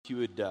you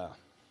would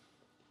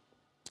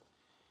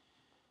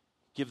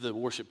give the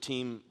worship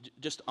team,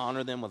 just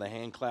honor them with a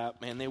hand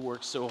clap. Man, they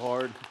work so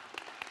hard.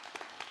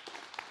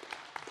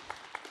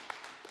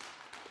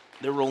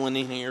 They're rolling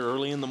in here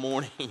early in the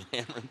morning,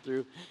 hammering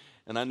through.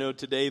 And I know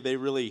today they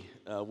really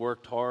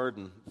worked hard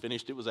and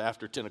finished. It was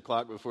after 10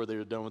 o'clock before they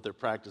were done with their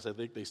practice. I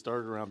think they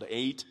started around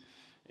 8.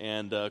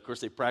 And, of course,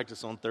 they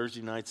practice on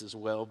Thursday nights as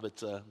well.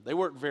 But they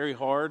work very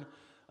hard.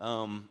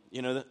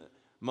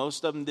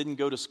 Most of them didn't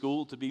go to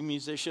school to be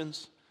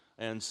musicians.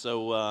 And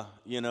so,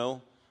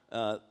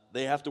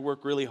 they have to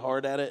work really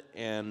hard at it.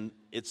 And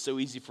it's so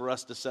easy for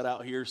us to set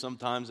out here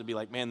sometimes and be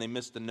like, man, they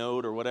missed a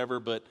note or whatever.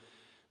 But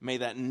may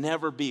that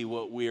never be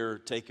what we're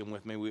taken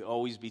with. May we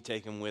always be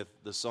taken with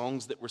the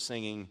songs that we're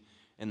singing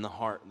and the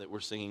heart that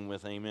we're singing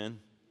with. Amen.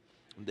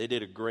 They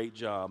did a great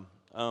job.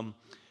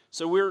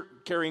 So we're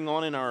carrying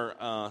on in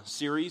our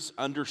series,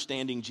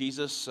 Understanding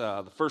Jesus.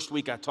 The first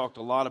week I talked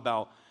a lot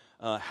about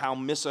how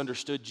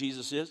misunderstood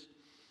Jesus is.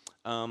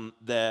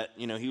 That,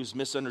 he was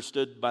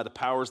misunderstood by the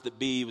powers that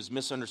be. He was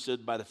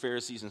misunderstood by the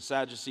Pharisees and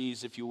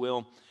Sadducees, if you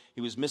will. He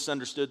was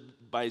misunderstood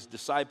by his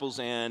disciples,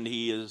 and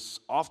he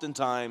is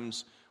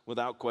oftentimes,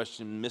 without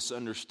question,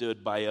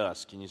 misunderstood by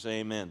us. Can you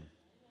say amen?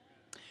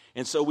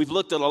 And so we've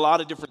looked at a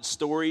lot of different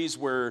stories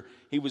where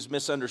he was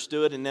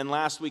misunderstood. And then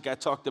last week I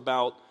talked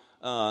about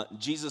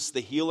Jesus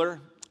the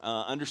healer,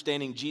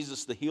 understanding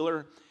Jesus the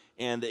healer,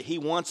 and that he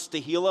wants to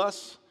heal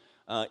us.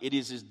 It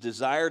is his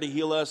desire to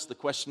heal us. The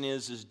question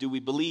is do we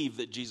believe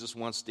that Jesus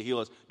wants to heal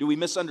us? Do we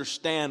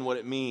misunderstand what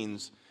it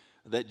means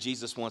that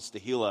Jesus wants to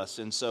heal us?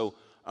 And so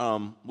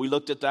we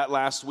looked at that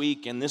last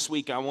week, and this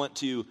week I want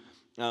to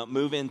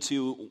move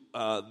into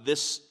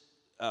this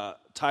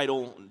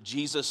title,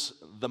 Jesus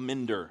the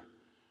Mender.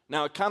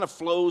 Now, it kind of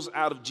flows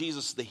out of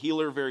Jesus the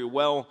healer very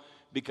well,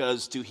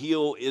 because to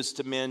heal is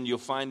to mend. You'll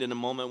find in a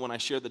moment when I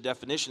share the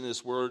definition of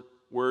this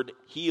word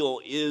heal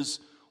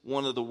is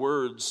one of the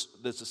words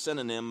that's a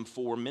synonym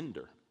for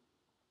mender.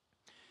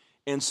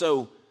 And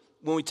so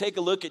when we take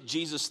a look at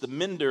Jesus the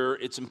Mender,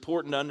 it's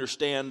important to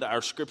understand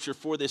our scripture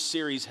for this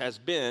series has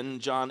been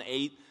John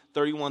 8,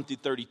 31 through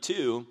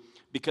 32,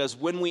 because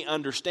when we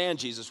understand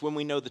Jesus, when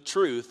we know the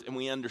truth and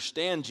we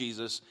understand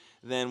Jesus,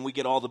 then we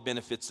get all the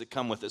benefits that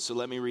come with it. So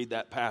let me read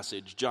that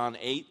passage. John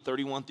 8,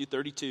 31 through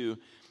 32.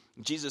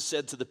 Jesus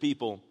said to the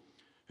people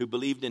who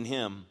believed in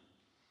him,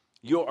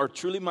 "You are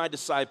truly my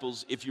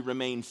disciples if you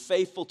remain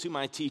faithful to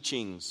my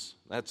teachings."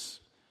 You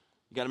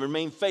got to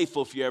remain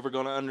faithful if you're ever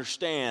going to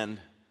understand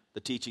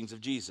the teachings of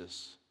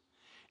Jesus.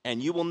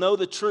 "And you will know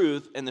the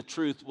truth, and the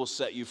truth will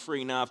set you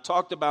free." Now, I've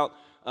talked about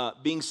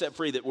being set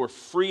free, that we're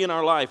free in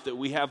our life, that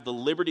we have the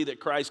liberty that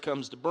Christ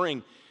comes to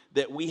bring,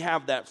 that we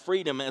have that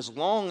freedom as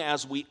long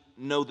as we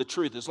know the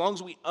truth, as long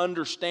as we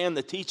understand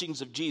the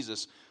teachings of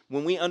Jesus.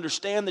 When we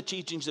understand the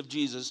teachings of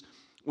Jesus,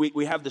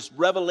 we have this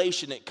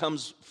revelation that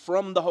comes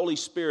from the Holy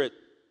Spirit,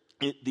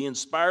 the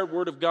inspired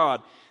Word of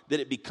God, that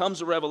it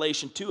becomes a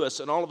revelation to us,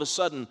 and all of a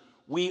sudden,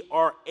 we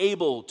are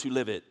able to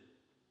live it.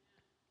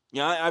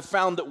 I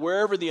found that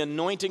wherever the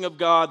anointing of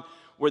God,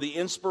 where the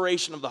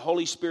inspiration of the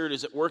Holy Spirit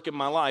is at work in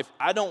my life,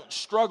 I don't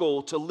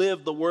struggle to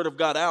live the Word of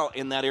God out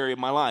in that area of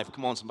my life.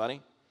 Come on,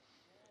 somebody.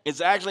 It's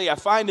actually, I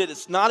find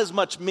it's not as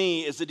much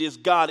me as it is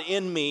God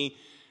in me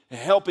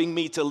helping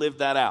me to live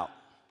that out.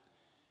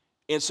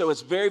 And so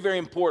it's very, very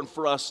important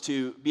for us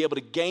to be able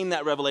to gain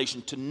that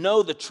revelation, to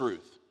know the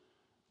truth.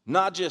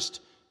 Not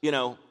just,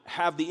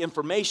 have the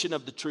information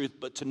of the truth,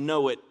 but to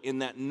know it. In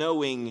that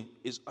knowing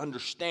is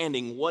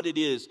understanding what it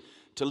is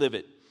to live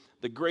it.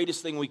 The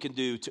greatest thing we can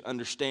do to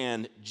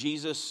understand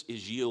Jesus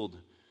is yield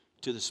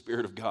to the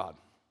Spirit of God.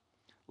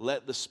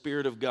 Let the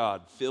Spirit of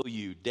God fill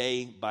you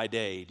day by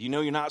day. Do you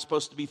know you're not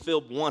supposed to be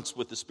filled once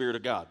with the Spirit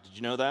of God? Did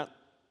you know that?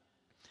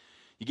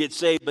 You get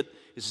saved, but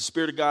it's the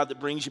Spirit of God that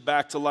brings you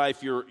back to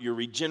life. You're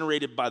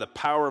regenerated by the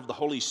power of the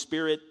Holy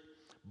Spirit,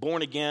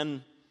 born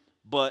again.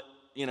 But,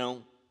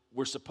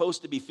 we're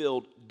supposed to be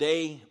filled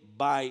day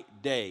by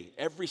day.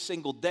 Every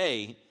single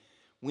day,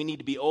 we need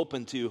to be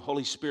open to,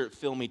 Holy Spirit,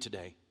 fill me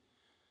today.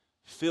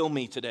 Fill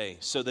me today,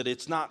 so that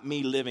it's not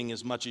me living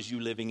as much as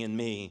you living in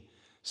me,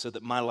 so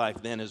that my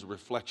life then is a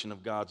reflection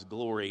of God's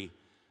glory,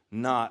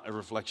 not a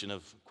reflection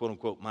of, quote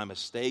unquote, my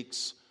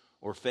mistakes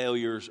or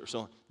failures or so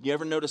on. You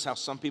ever notice how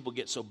some people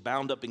get so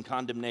bound up in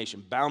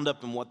condemnation, bound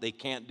up in what they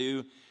can't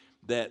do,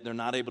 that they're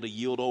not able to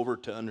yield over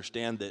to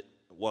understand that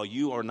while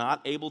you are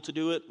not able to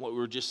do it, what we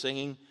were just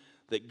singing,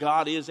 that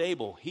God is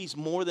able. He's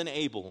more than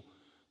able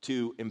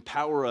to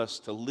empower us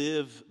to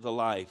live the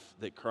life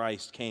that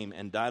Christ came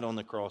and died on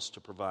the cross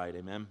to provide.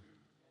 Amen?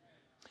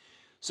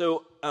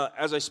 So,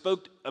 as I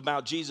spoke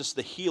about Jesus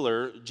the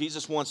healer,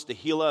 Jesus wants to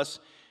heal us,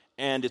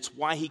 and it's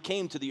why he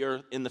came to the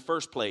earth in the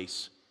first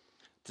place,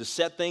 to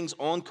set things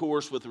on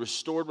course with a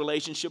restored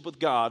relationship with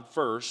God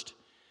first,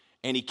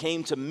 and he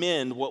came to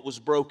mend what was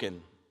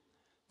broken.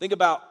 Think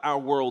about our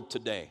world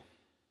today.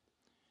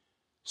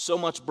 So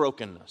much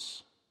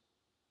brokenness.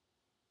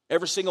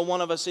 Every single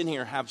one of us in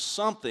here have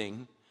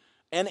something,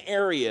 an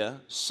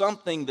area,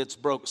 something that's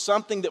broke,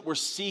 something that we're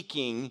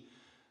seeking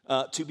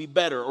to be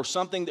better, or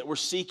something that we're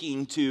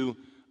seeking to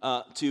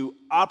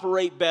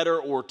operate better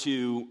or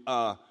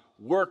to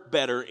work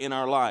better in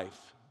our life,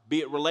 be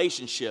it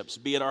relationships,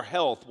 be it our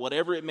health,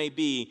 whatever it may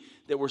be,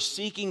 that we're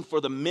seeking for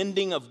the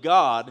mending of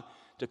God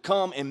to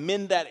come and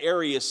mend that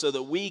area so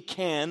that we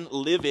can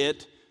live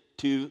it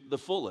to the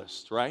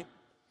fullest, right?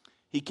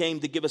 He came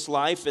to give us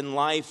life and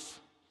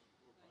life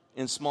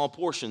in small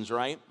portions,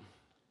 right?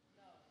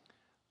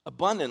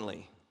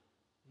 Abundantly.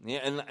 Yeah,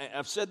 and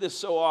I've said this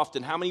so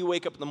often. How many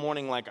wake up in the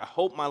morning like, I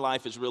hope my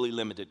life is really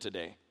limited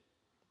today?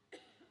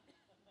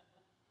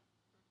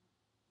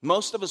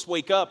 Most of us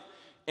wake up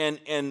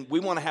and we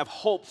want to have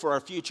hope for our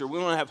future. We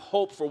want to have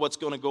hope for what's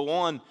going to go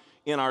on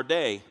in our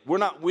day.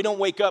 We don't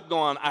wake up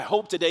going, I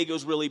hope today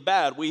goes really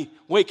bad. We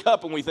wake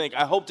up and we think,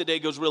 I hope today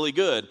goes really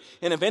good.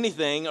 And if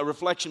anything, a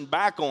reflection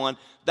back on,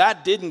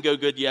 that didn't go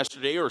good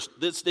yesterday, or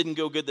this didn't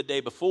go good the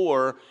day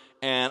before,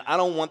 and I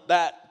don't want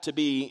that to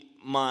be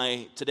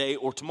my today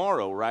or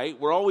tomorrow, right?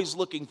 We're always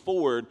looking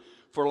forward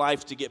for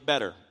life to get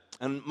better.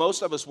 And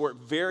most of us work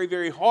very,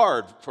 very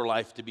hard for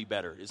life to be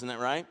better. Isn't that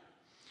right?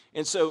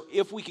 And so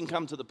if we can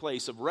come to the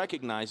place of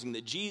recognizing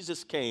that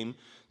Jesus came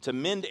to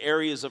mend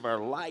areas of our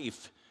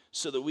life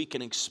so that we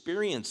can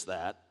experience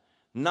that,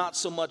 not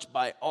so much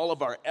by all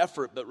of our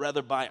effort, but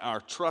rather by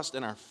our trust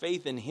and our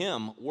faith in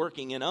Him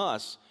working in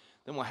us,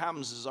 then what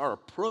happens is our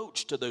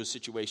approach to those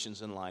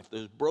situations in life,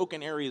 those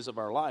broken areas of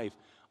our life,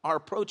 our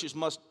approach is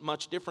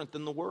much different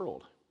than the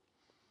world.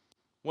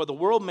 Well, the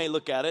world may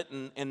look at it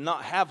and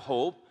not have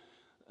hope.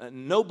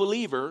 No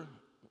believer,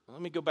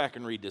 let me go back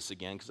and read this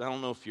again because I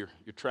don't know if you're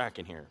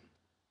tracking here.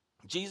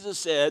 Jesus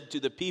said to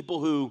the people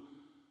who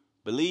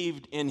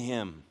believed in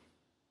Him,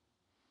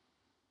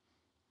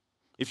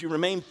 if you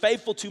remain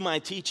faithful to my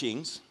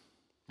teachings,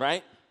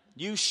 right,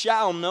 you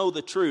shall know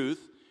the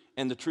truth,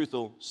 and the truth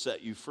will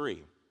set you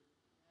free.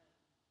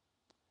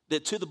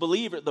 That to the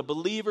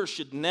believer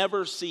should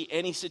never see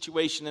any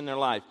situation in their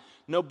life,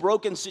 no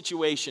broken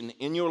situation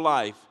in your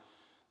life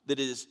that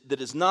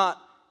is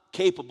not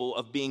capable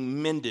of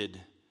being mended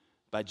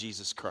by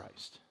Jesus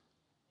Christ.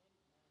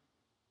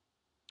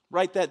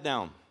 Write that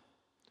down.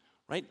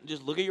 Right?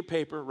 Just look at your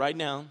paper, write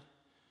down.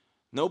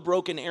 No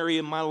broken area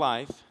in my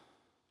life.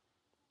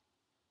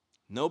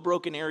 No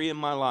broken area in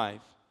my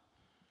life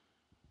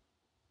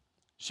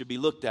should be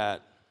looked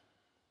at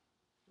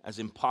as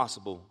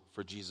impossible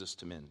for Jesus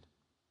to mend.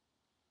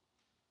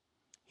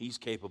 He's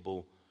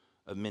capable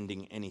of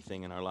mending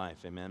anything in our life.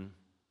 Amen.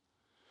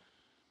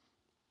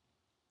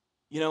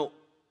 You know,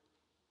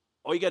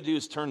 all you got to do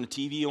is turn the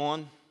TV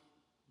on,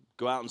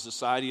 go out in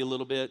society a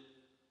little bit,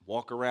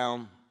 walk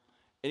around.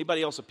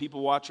 Anybody else a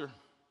people watcher?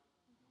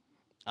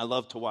 I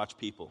love to watch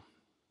people.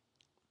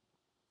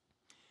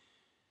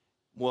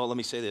 Well, let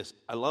me say this.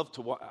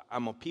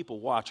 I'm a people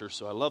watcher,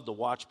 so I love to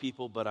watch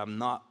people, but I'm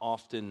not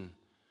often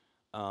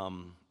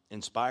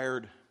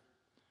inspired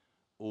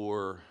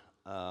or,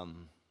 how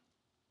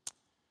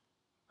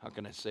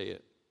can I say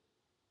it?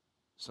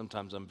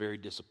 Sometimes I'm very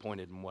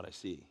disappointed in what I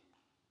see.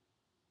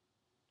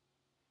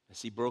 I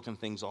see broken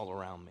things all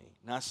around me.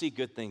 Now, I see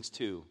good things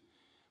too,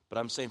 but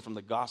I'm saying from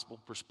the gospel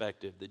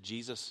perspective that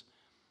Jesus,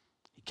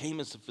 He came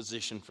as a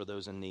physician for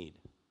those in need.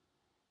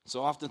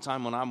 So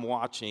oftentimes when I'm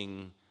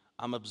watching,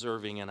 I'm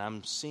observing, and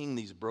I'm seeing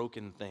these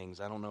broken things.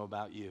 I don't know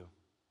about you.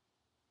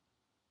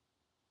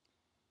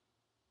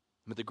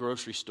 I'm at the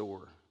grocery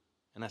store,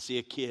 and I see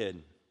a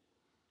kid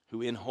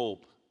who, in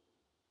hope,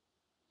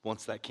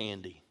 wants that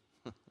candy.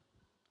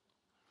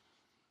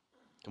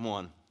 Come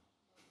on.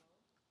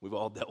 We've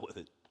all dealt with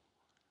it.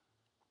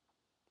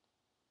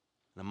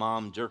 And a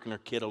mom jerking her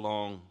kid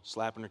along,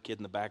 slapping her kid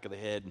in the back of the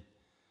head.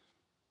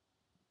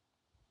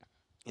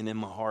 And then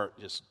my heart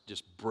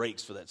just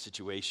breaks for that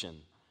situation.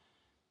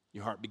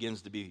 Your heart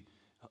begins to be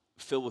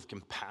filled with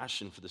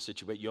compassion for the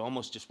situation. You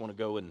almost just want to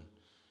go and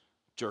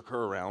jerk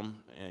her around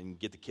and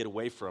get the kid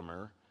away from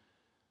her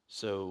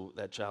so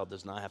that child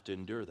does not have to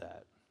endure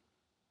that.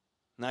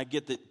 And I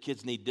get that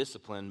kids need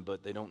discipline,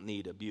 but they don't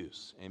need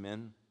abuse.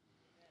 Amen?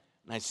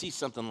 And I see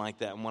something like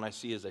that, and what I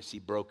see is I see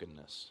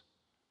brokenness.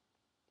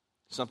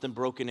 Something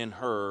broken in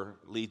her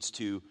leads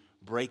to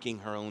breaking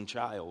her own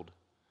child,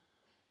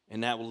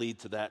 and that will lead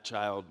to that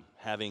child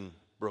having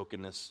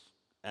brokenness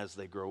as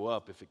they grow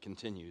up if it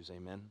continues.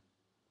 Amen?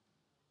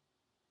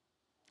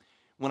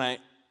 When I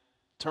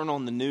turn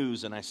on the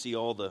news and I see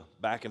all the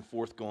back and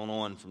forth going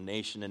on from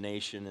nation to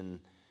nation,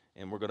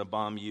 and we're going to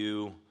bomb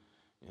you,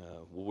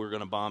 we're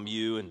going to bomb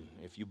you, and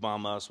if you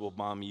bomb us, we'll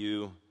bomb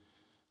you.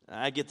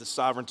 I get the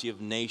sovereignty of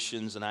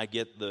nations, and I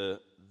get the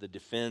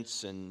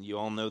defense, and you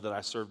all know that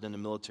I served in the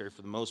military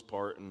for the most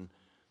part, and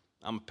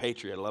I'm a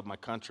patriot. I love my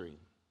country.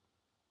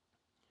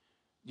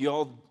 You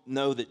all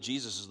know that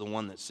Jesus is the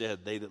one that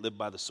said, they that live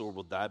by the sword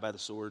will die by the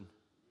sword.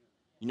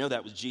 You know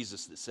that was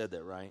Jesus that said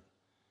that, right?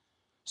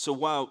 So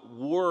while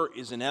war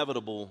is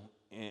inevitable,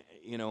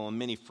 on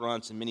many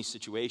fronts and many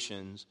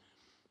situations,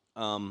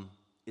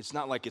 it's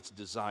not like it's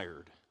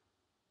desired.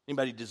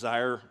 Anybody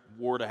desire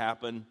war to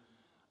happen?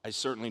 I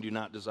certainly do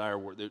not desire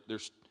war.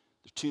 There's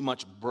too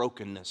much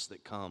brokenness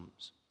that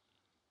comes.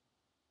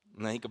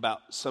 And I think about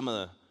some of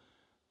the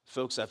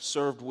folks I've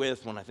served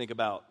with, when I think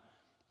about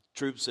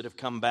troops that have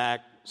come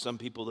back, some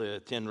people that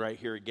attend right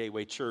here at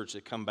Gateway Church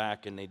that come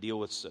back and they deal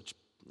with such,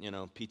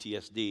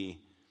 PTSD,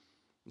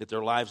 that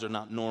their lives are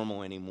not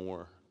normal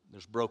anymore.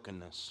 There's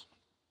brokenness.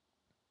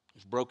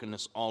 There's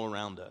brokenness all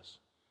around us.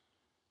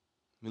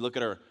 We look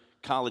at our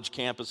college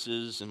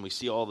campuses and we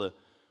see all the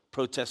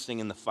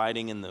protesting and the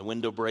fighting and the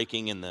window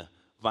breaking and the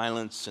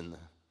violence and the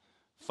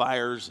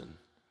fires and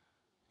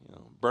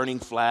burning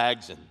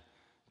flags and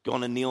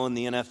going to kneel in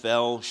the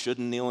NFL,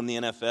 shouldn't kneel in the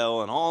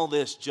NFL, and all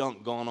this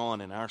junk going on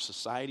in our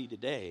society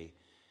today.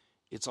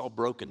 It's all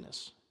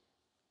brokenness.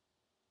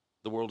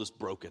 The world is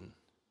broken.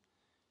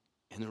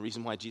 And the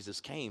reason why Jesus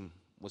came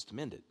was to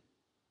mend it.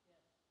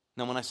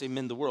 Now, when I say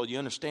mend the world, you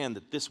understand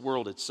that this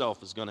world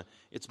itself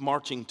it's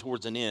marching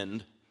towards an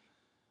end.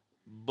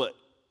 But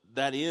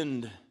that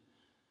end,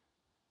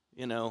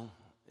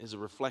 is a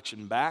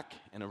reflection back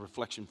and a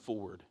reflection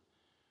forward.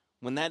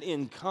 When that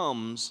end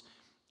comes,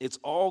 it's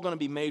all going to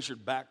be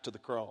measured back to the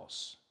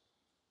cross.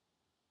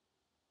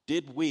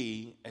 Did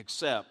we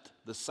accept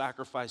the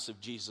sacrifice of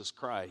Jesus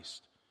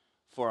Christ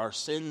for our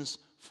sins,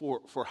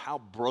 for how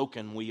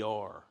broken we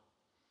are?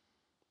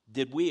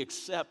 Did we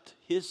accept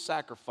his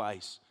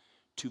sacrifice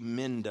to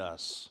mend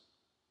us?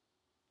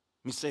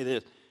 Let me say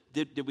this.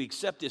 Did we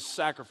accept his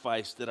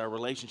sacrifice that our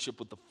relationship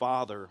with the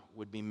Father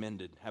would be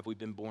mended? Have we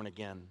been born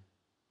again?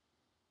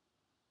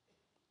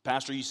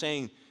 Pastor, are you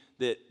saying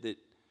that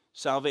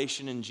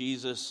salvation in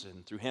Jesus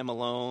and through him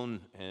alone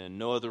and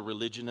no other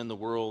religion in the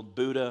world,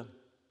 Buddha,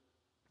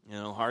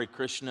 Hare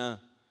Krishna,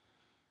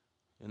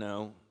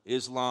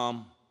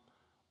 Islam,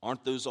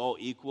 aren't those all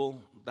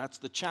equal? That's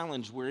the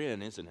challenge we're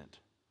in, isn't it?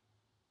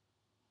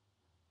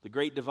 The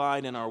great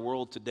divide in our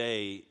world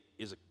today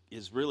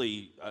is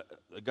really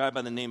a guy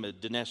by the name of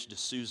Dinesh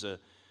D'Souza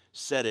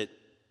said it,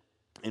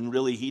 and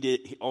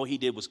really all he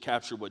did was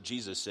capture what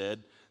Jesus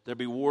said. There'll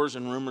be wars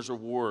and rumors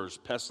of wars,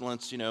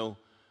 pestilence,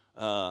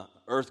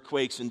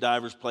 earthquakes in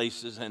divers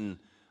places, and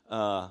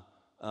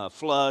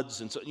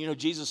floods. And so,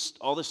 Jesus,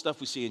 all this stuff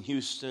we see in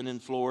Houston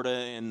and Florida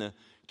and the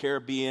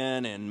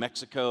Caribbean and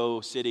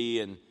Mexico City,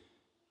 and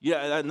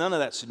none of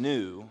that's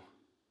new.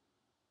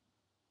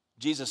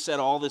 Jesus said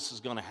all this is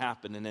going to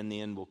happen, and then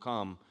the end will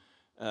come.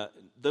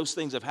 Those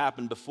things have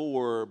happened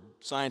before.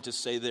 Scientists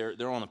say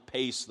they're on a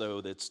pace,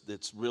 though,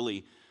 that's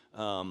really,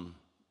 that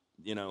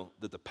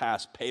the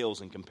past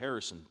pales in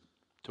comparison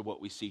to what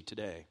we see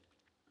today.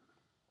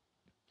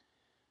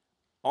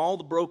 All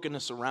the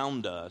brokenness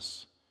around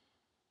us,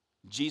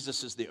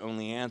 Jesus is the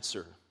only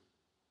answer.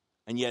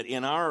 And yet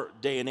in our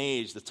day and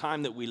age, the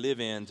time that we live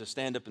in, to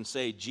stand up and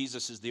say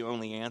Jesus is the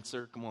only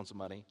answer, come on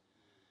somebody.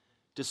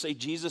 To say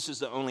Jesus is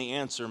the only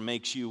answer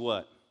makes you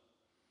what?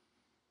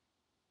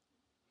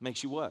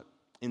 Makes you what?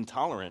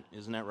 Intolerant,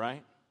 isn't that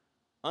right?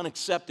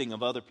 Unaccepting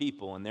of other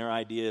people and their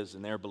ideas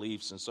and their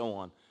beliefs and so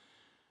on.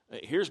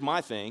 Here's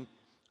my thing.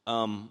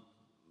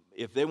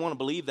 If they want to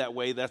believe that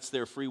way, that's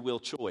their free will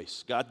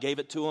choice. God gave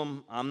it to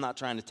them. I'm not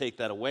trying to take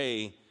that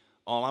away.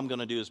 All I'm going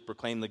to do is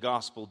proclaim the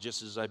gospel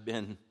just as I've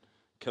been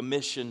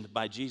commissioned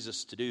by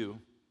Jesus to do.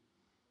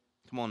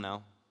 Come on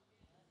now.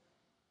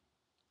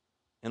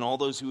 And all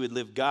those who would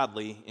live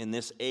godly in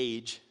this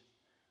age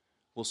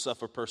will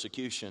suffer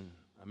persecution.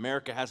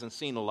 America hasn't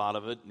seen a lot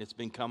of it, and it's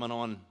been coming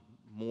on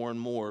more and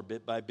more,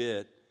 bit by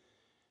bit.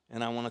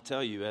 And I want to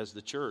tell you, as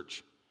the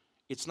church,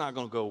 it's not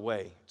going to go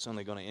away. It's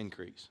only going to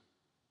increase.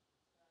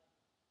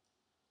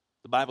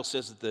 The Bible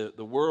says that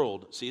the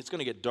world, it's going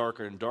to get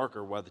darker and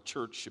darker while the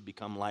church should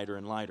become lighter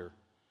and lighter.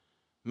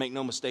 Make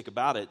no mistake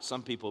about it,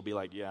 some people will be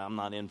like, yeah, I'm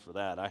not in for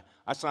that.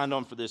 I signed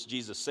on for this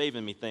Jesus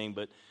saving me thing,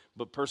 but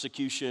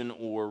persecution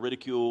or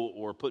ridicule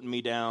or putting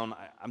me down,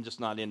 I'm just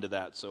not into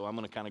that. So I'm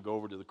going to kind of go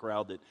over to the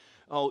crowd that,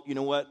 oh, you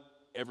know what?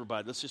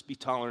 Everybody, let's just be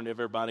tolerant of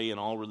everybody, and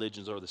all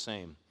religions are the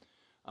same.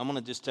 I'm going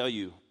to just tell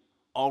you,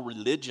 all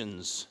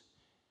religion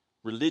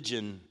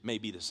may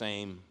be the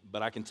same,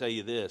 but I can tell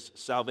you this,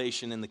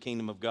 salvation in the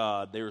kingdom of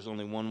God, there is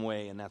only one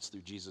way, and that's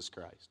through Jesus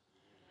Christ.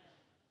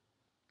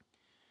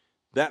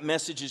 That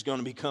message is going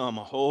to become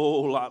a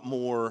whole lot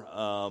more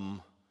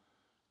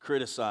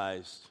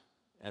criticized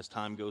as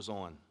time goes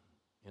on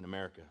in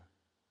America.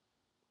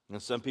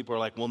 And some people are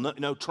like, well,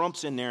 no,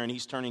 Trump's in there and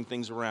he's turning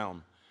things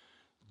around.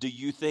 Do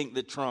you think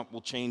that Trump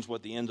will change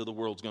what the end of the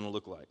world's going to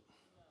look like?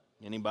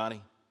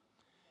 Anybody?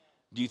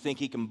 Do you think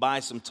he can buy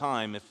some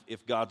time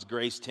if God's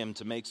graced him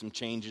to make some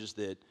changes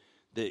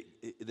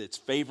that's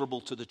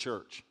favorable to the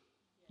church?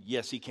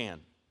 Yes, he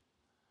can.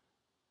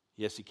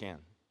 Yes, he can.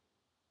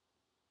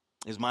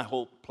 Is my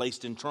hope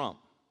placed in Trump?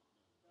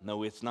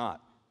 No, it's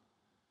not.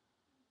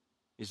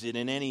 Is it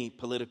in any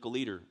political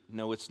leader?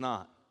 No, it's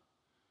not.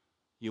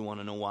 You want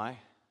to know why?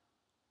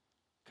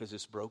 Because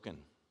it's broken.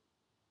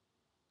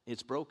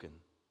 It's broken.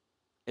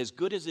 As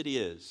good as it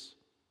is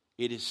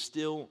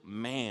still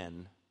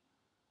man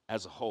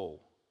as a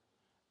whole.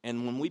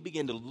 And when we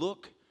begin to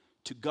look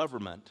to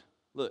government,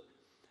 look,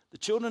 the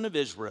children of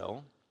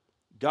Israel,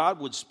 God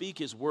would speak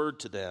his word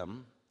to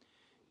them,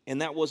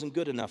 and that wasn't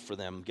good enough for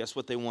them. Guess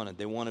what they wanted?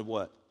 They wanted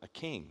what? A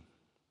king.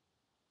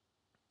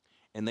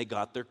 And they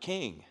got their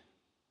king.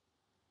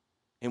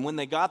 And when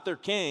they got their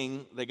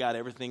king, they got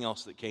everything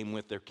else that came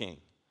with their king.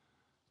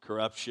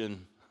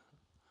 Corruption.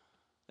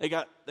 They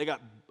got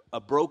a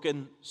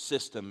broken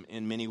system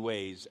in many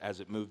ways as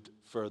it moved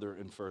further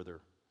and further.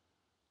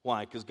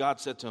 Why? Because God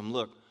said to him,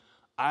 look,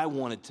 I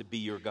wanted to be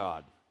your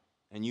God,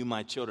 and you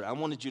my children. I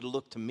wanted you to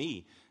look to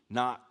me,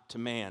 not to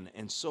man.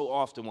 And so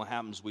often what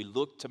happens, we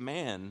look to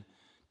man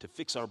to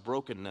fix our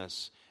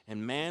brokenness,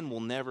 and man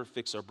will never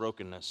fix our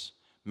brokenness.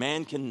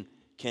 Man can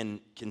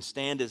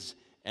stand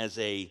as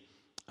a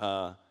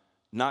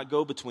not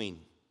go-between.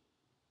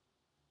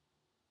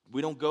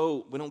 We don't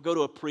go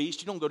to a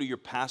priest. You don't go to your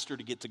pastor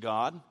to get to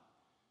God.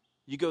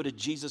 You go to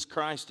Jesus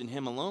Christ and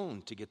him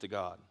alone to get to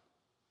God.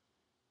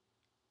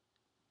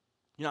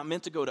 You're not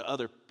meant to go to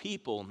other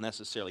people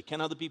necessarily.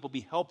 Can other people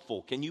be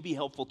helpful? Can you be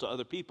helpful to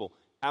other people?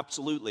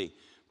 Absolutely.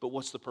 But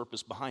what's the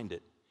purpose behind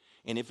it?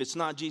 And if it's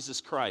not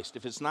Jesus Christ,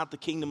 if it's not the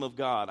kingdom of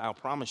God, I'll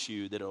promise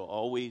you that it'll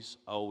always,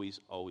 always,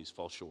 always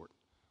fall short.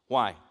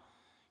 Why?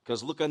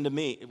 Because look unto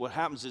me. What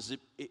happens is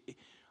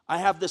I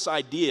have this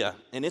idea,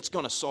 and it's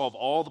going to solve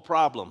all the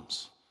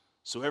problems.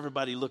 So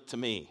everybody look to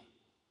me.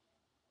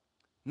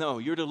 No,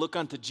 you're to look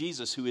unto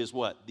Jesus, who is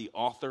what? The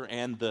author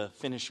and the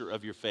finisher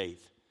of your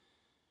faith.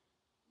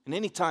 And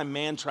anytime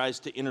man tries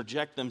to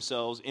interject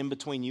themselves in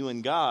between you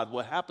and God,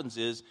 what happens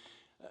is,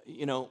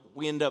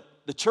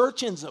 the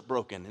church ends up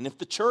broken. And if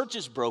the church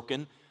is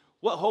broken,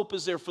 what hope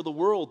is there for the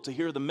world to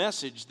hear the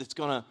message that's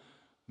going to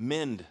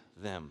mend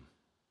them?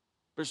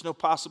 There's no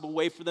possible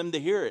way for them to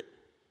hear it.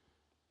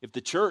 If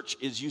the church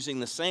is using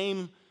the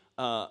same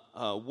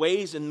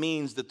ways and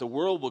means that the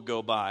world will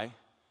go by,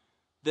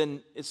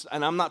 then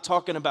and I'm not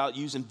talking about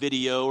using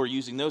video or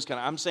using those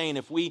I'm saying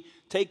if we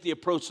take the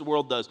approach the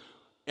world does,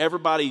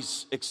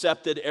 everybody's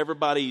accepted,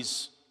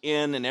 everybody's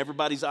in, and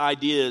everybody's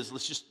ideas,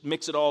 let's just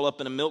mix it all up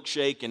in a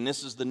milkshake, and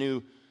this is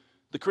the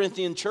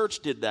Corinthian church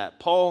did that.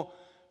 Paul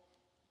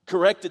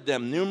corrected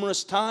them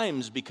numerous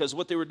times because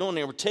what they were doing,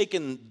 they were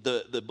taking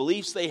the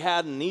beliefs they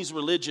had in these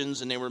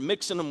religions and they were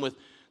mixing them with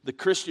the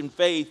Christian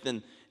faith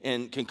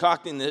and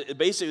concocting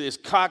basically this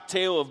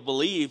cocktail of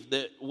belief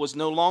that was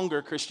no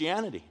longer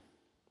Christianity.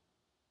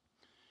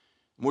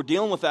 We're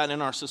dealing with that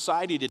in our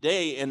society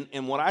today,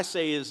 and what I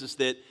say is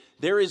that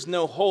there is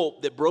no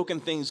hope that broken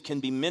things can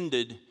be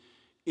mended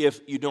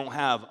if you don't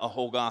have a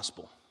whole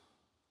gospel.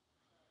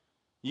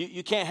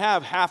 You can't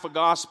have half a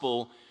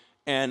gospel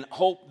and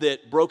hope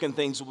that broken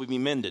things will be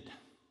mended.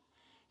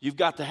 You've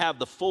got to have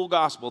the full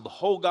gospel, the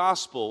whole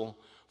gospel,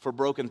 for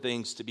broken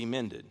things to be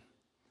mended.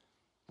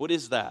 What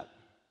is that?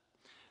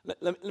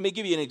 Let me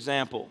give you an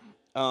example.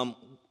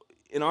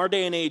 In our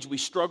day and age, we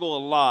struggle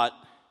a lot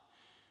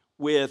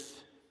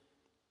with,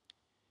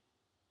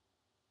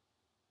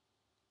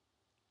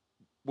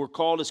 we're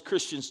called as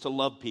Christians to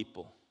love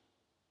people.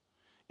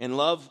 And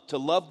to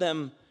love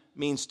them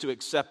means to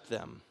accept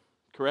them.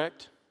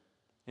 Correct?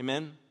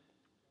 Amen?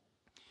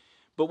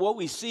 But what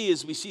we see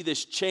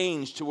this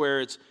change to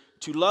where it's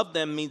to love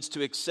them means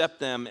to accept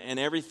them and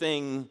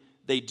everything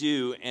they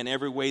do and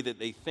every way that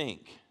they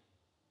think.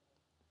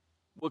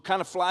 What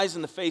kind of flies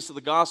in the face of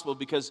the gospel,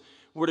 because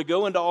we're to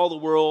go into all the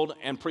world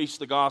and preach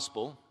the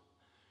gospel,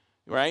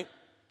 right?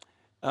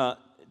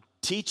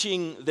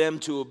 Teaching them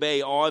to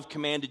obey all I've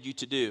commanded you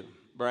to do,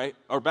 right?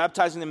 Or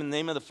baptizing them in the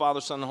name of the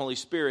Father, Son, and Holy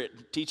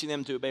Spirit, teaching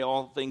them to obey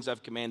all things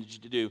I've commanded you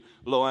to do.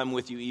 Lo, I'm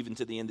with you even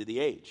to the end of the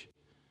age.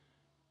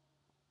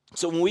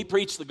 So when we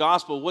preach the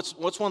gospel, what's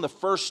one of the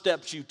first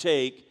steps you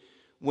take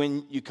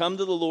when you come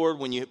to the Lord,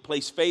 when you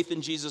place faith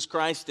in Jesus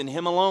Christ and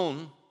Him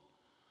alone?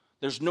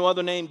 There's no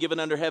other name given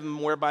under heaven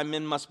whereby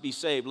men must be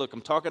saved. Look,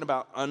 I'm talking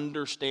about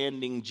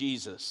understanding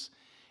Jesus.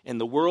 And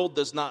the world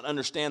does not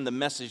understand the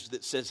message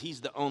that says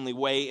He's the only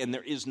way and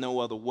there is no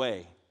other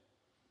way.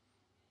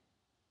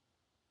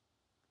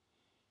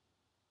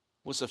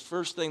 What's the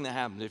first thing that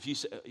happens? If you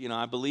say,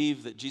 I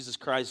believe that Jesus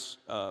Christ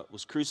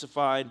was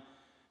crucified,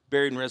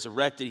 buried, and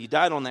resurrected. He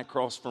died on that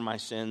cross for my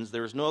sins.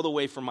 There is no other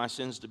way for my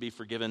sins to be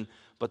forgiven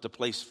but to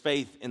place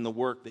faith in the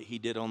work that He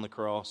did on the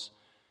cross.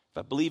 If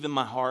I believe in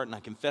my heart and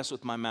I confess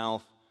with my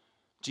mouth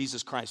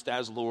Jesus Christ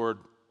as Lord,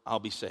 I'll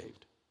be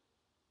saved.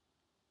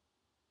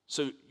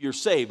 So you're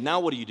saved. Now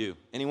what do?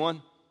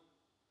 Anyone?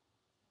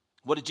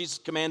 What did Jesus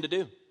command to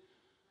do?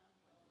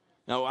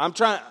 Now, I'm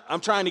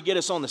trying to get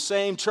us on the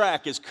same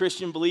track as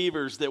Christian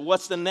believers, that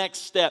what's the next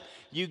step?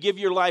 You give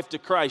your life to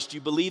Christ.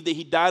 You believe that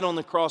He died on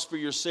the cross for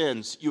your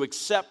sins. You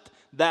accept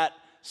that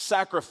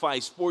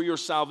sacrifice for your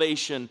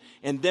salvation,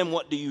 and then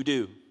what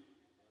do?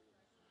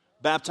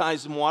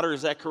 Baptized in water,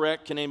 is that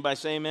correct? Can anybody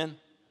say amen?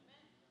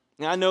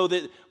 Now, I know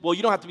that,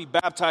 you don't have to be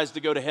baptized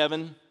to go to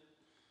heaven.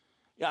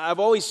 I've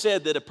always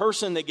said that a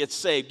person that gets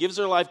saved, gives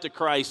their life to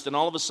Christ, and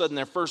all of a sudden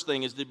their first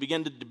thing is to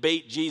begin to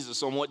debate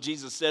Jesus on what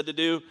Jesus said to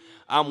do.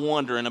 I'm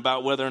wondering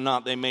about whether or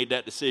not they made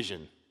that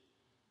decision.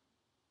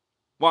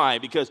 Why?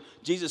 Because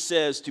Jesus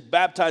says to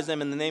baptize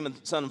them in the name of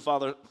the Son and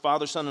Father,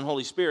 Son, and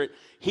Holy Spirit.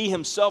 He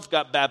Himself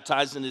got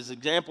baptized in His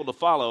example to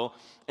follow,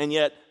 and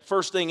yet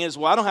first thing is,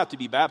 I don't have to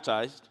be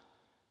baptized.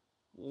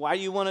 Why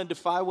do you want to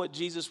defy what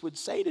Jesus would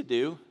say to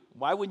do?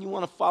 Why would you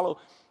want to follow?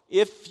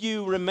 If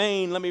you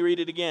remain, let me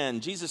read it again.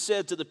 Jesus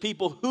said to the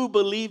people who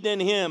believed in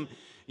him,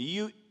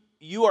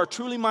 you are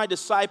truly my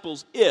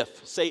disciples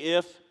if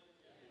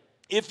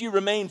you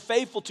remain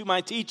faithful to my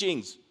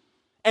teachings.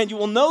 And you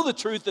will know the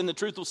truth, and the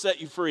truth will set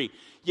you free.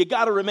 You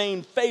got to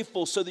remain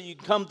faithful so that you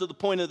can come to the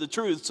point of the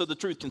truth, so the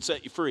truth can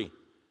set you free.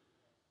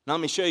 Now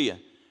let me show you.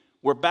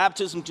 Where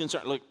baptism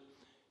concerned, look,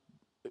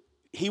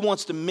 he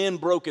wants to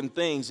mend broken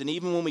things. And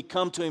even when we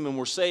come to him and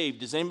we're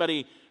saved, has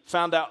anybody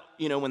found out,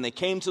 when they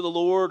came to the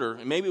Lord, or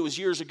maybe it was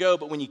years ago,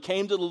 but when you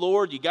came to the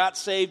Lord, you got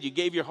saved, you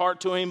gave your heart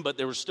to him, but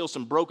there was still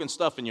some broken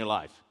stuff in your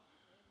life?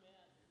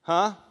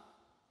 Huh?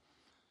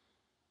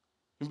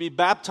 You'll be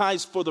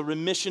baptized for the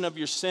remission of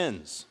your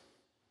sins.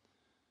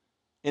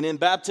 And in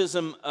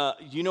baptism,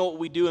 you know what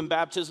we do in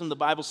baptism? The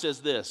Bible says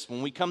this.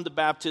 When we come to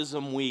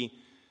baptism, we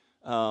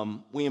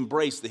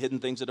embrace the hidden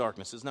things of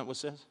darkness. Isn't that what it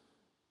says?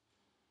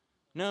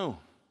 No.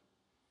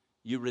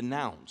 You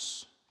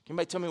renounce. Can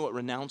anybody tell me what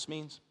renounce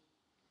means?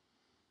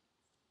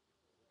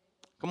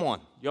 Come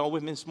on. Y'all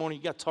with me this morning?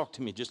 You got to talk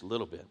to me just a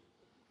little bit.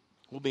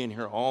 We'll be in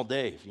here all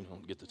day if you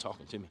don't get to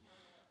talking to me.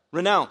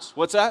 Renounce.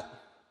 What's that?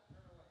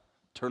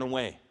 Turn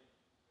away.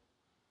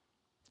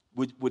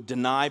 Would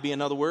deny be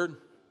another word?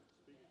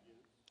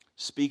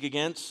 Speak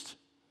against.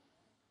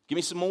 Give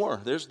me some more.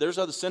 There's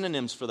other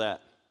synonyms for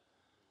that.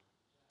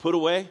 Put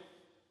away.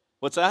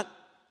 What's that?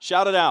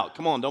 Shout it out.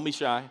 Come on, don't be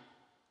shy.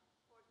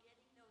 Forgetting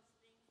those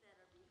things that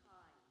are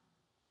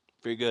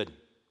behind. Very good.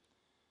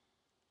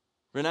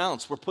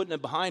 Renounce. We're putting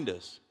it behind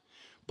us.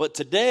 But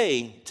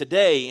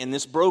today, in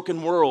this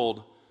broken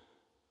world,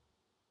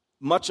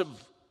 much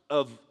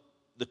of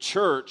the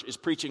church is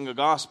preaching a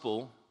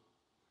gospel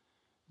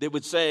that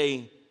would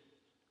say,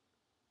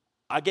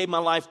 I gave my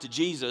life to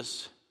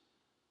Jesus,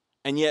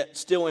 and yet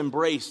still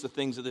embrace the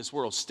things of this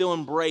world, still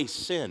embrace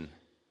sin.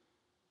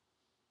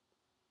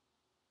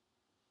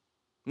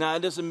 Now,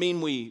 it doesn't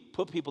mean we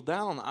put people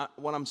down.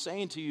 What I'm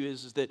saying to you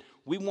is that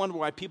we wonder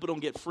why people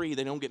don't get free,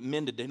 they don't get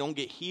mended, they don't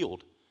get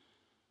healed.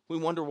 We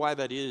wonder why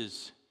that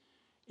is.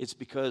 It's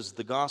because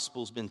the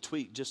gospel's been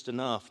tweaked just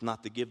enough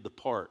not to give the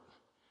part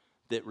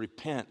that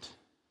repent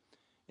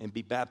and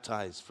be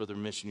baptized for the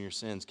remission of your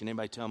sins. Can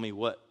anybody tell me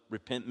what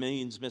repent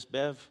means, Miss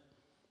Bev?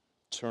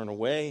 Turn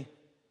away.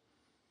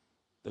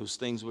 Those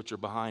things which are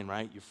behind,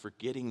 right? You're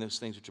forgetting those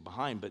things which are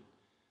behind, but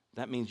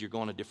that means you're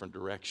going a different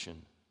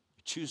direction.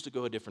 You choose to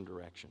go a different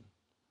direction.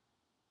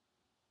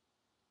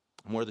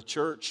 And where the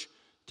church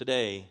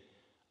today,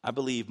 I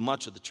believe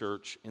much of the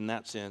church in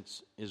that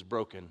sense is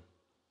broken.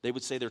 They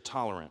would say they're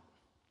tolerant,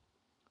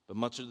 but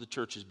much of the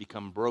church has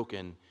become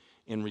broken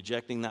in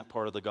rejecting that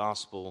part of the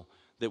gospel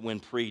that when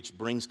preached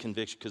brings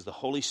conviction, because the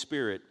Holy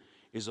Spirit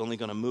is only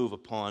going to move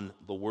upon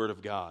the Word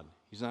of God.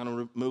 He's not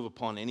going to move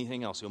upon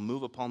anything else. He'll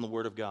move upon the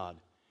Word of God.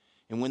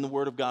 And when the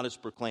Word of God is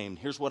proclaimed,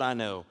 here's what I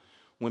know.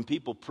 When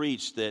people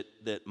preach that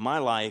my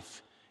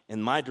life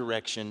and my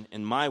direction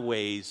and my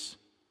ways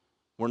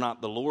were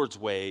not the Lord's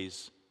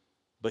ways,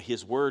 but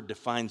His Word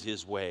defines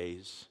His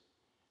ways,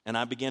 and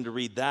I began to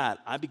read that,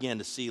 I began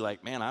to see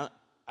like, man,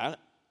 I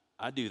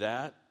do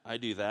that, I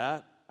do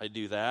that, I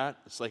do that.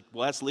 It's like,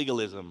 well, that's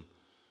legalism.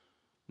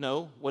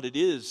 No, what it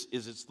is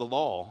it's the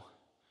law,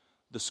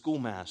 the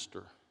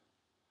schoolmaster.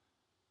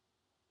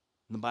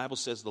 And the Bible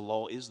says the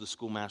law is the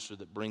schoolmaster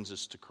that brings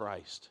us to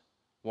Christ.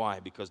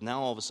 Why? Because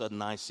now all of a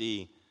sudden I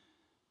see,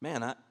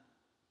 man,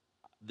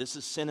 this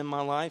is sin in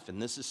my life,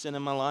 and this is sin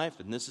in my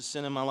life, and this is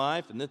sin in my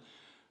life, and this.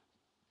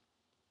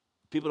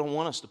 People don't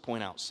want us to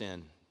point out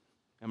sin.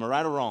 Am I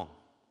right or wrong?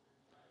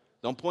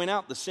 Don't point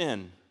out the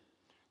sin.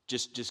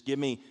 Just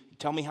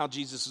tell me how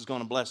Jesus is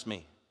going to bless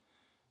me.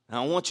 And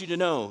I want you to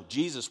know,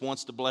 Jesus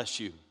wants to bless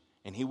you,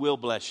 and He will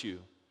bless you.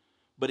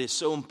 But it's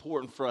so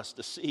important for us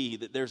to see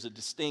that there's a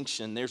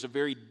distinction. There's a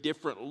very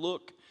different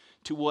look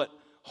to what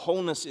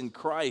wholeness in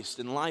Christ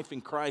and life in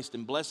Christ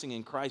and blessing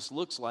in Christ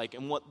looks like,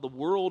 and what the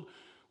world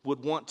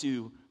would want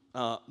to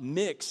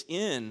mix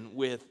in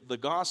with the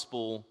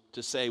gospel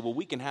to say, well,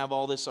 we can have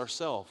all this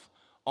ourselves.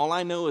 All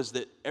I know is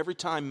that every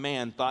time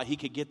man thought he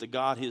could get to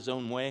God his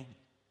own way,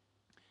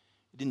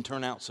 it didn't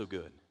turn out so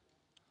good.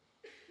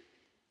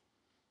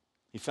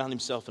 He found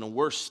himself in a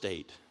worse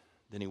state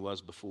than he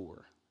was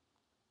before.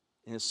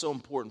 And it's so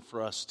important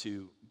for us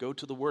to go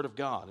to the Word of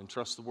God and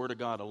trust the Word of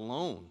God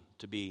alone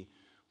to be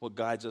what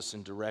guides us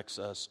and directs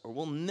us, or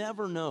we'll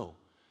never know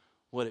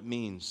what it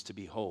means to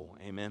be whole.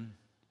 Amen?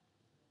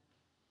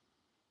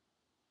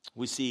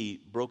 We see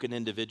broken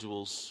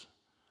individuals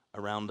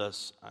around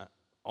us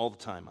all the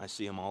time. I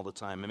see them all the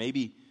time. And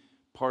maybe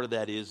part of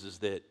that is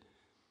that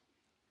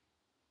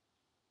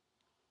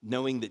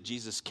knowing that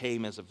Jesus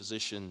came as a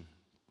physician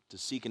to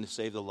seek and to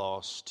save the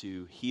lost,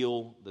 to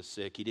heal the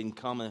sick. He didn't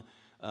come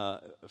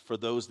for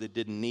those that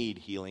didn't need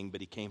healing, but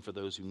He came for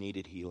those who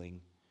needed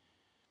healing.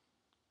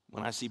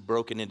 When I see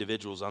broken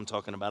individuals, I'm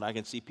talking about, I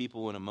can see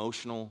people in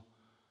emotional,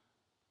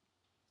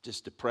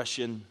 just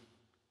depression.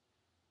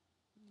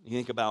 You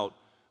think about,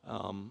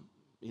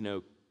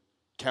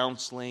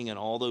 counseling and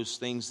all those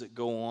things that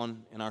go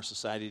on in our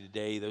society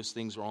today. Those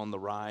things are on the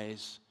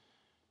rise,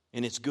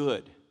 and it's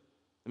good.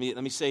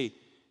 Let me say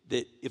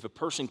that if a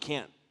person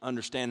can't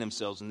understand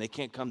themselves and they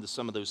can't come to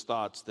some of those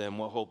thoughts, then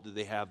what hope do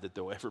they have that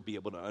they'll ever be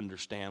able to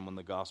understand when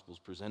the gospel is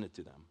presented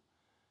to them?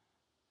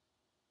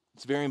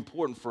 It's very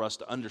important for us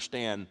to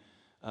understand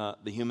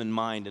the human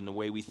mind and the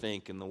way we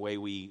think and the way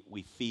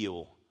we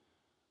feel.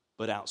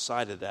 But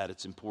outside of that,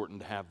 it's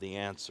important to have the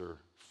answer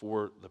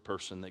for the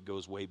person that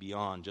goes way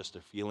beyond just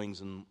their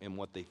feelings and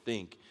what they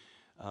think,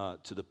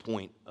 to the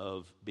point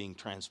of being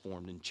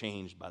transformed and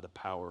changed by the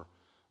power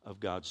of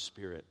God's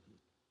Spirit.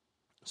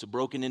 So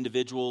broken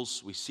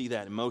individuals, we see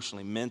that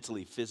emotionally,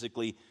 mentally,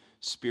 physically,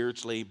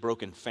 spiritually.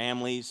 Broken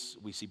families,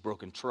 we see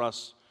broken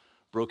trusts,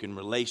 broken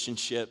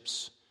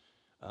relationships,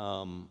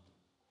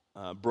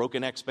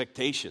 broken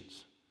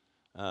expectations.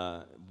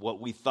 What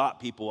we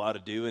thought people ought to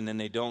do and then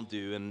they don't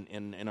do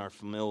in our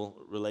familial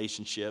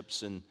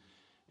relationships, and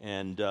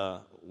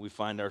we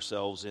find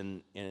ourselves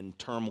in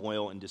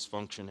turmoil and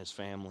dysfunction as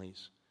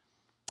families.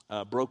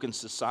 Broken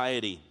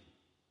society,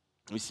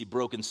 we see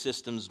broken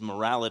systems,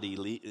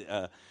 morality,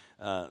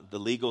 the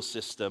legal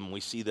system.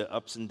 We see the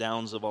ups and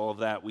downs of all of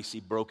that. We see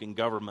broken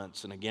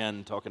governments, and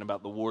again, talking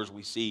about the wars,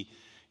 we see,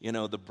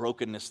 the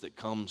brokenness that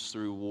comes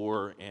through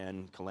war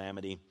and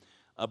calamity.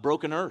 A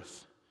broken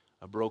earth.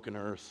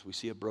 We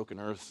see a broken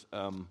earth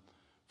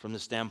from the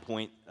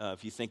standpoint,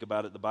 if you think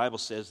about it, the Bible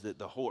says that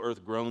the whole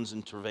earth groans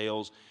and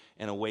travails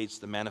and awaits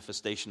the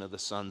manifestation of the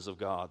sons of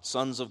God.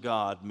 Sons of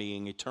God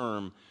being a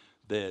term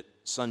that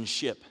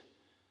sonship,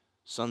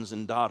 sons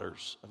and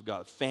daughters of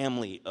God,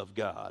 family of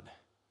God.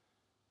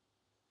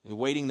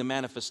 Awaiting the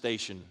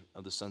manifestation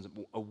of the sons,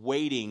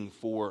 awaiting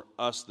for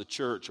us, the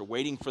church,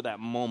 awaiting for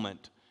that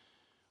moment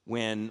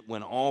when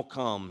all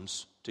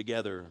comes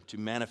together to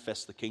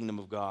manifest the kingdom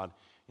of God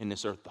in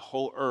this earth. The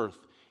whole earth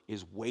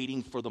is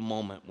waiting for the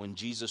moment when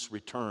Jesus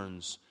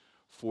returns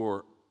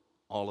for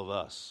all of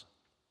us.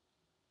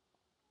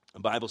 The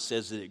Bible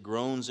says that it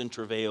groans and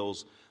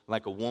travails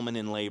like a woman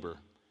in labor.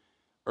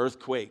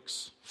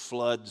 Earthquakes,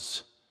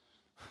 floods,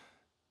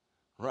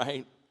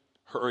 right?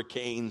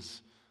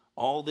 Hurricanes,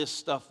 all this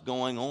stuff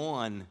going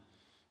on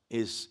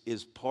is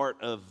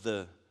part of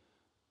the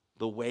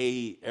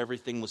way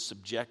everything was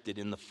subjected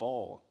in the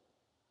fall.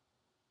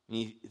 And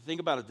you think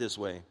about it this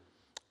way.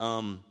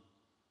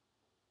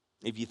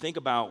 If you think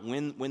about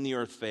when the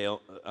earth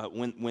fell,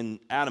 when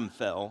Adam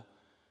fell,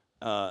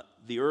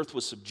 the earth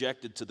was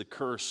subjected to the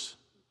curse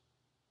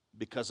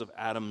because of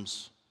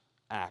Adam's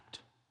act.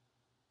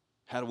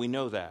 How do we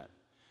know that?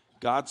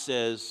 God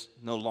says,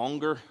 no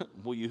longer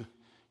will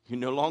you're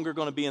no longer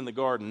going to be in the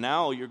garden.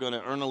 Now you're going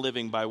to earn a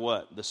living by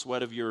what? The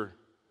sweat of your...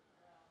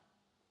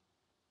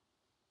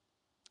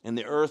 And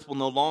the earth will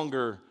no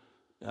longer,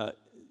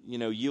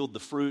 yield the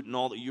fruit and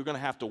all that. You're going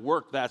to have to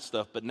work that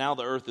stuff. But now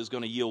the earth is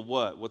going to yield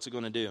what? What's it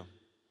going to do?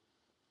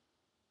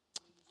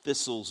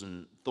 Thistles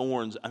and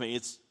thorns. I mean,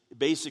 it's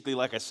basically,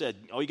 like I said,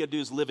 all you got to do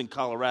is live in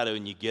Colorado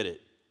and you get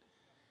it.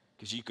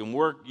 Because you can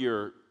work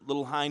your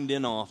little hind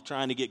end off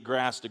trying to get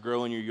grass to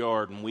grow in your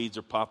yard and weeds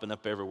are popping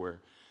up everywhere.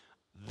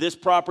 This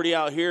property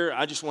out here,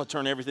 I just want to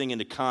turn everything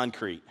into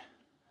concrete.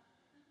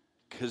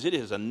 Because it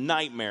is a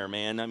nightmare,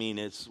 man. I mean,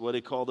 it's what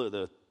they call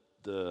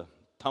the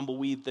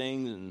tumbleweed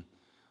things and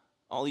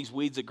all these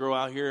weeds that grow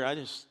out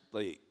here.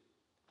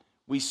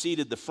 We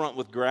seeded the front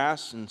with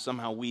grass and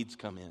somehow weeds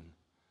come in.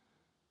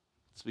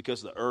 It's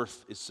because the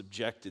earth is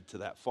subjected to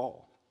that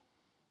fall.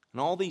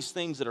 And all these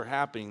things that are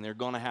happening, they're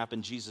going to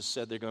happen. Jesus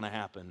said they're going to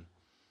happen.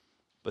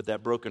 But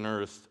that broken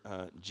earth,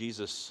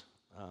 Jesus,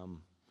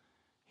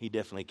 he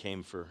definitely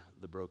came for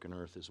the broken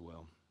earth as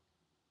well.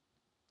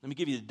 Let me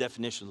give you the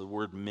definition of the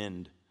word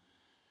mend.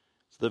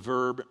 It's the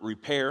verb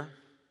repair,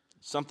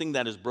 something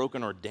that is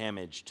broken or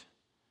damaged,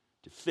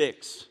 to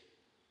fix,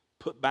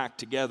 put back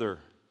together,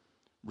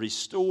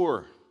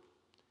 restore,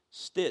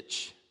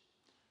 stitch,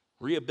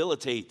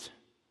 rehabilitate,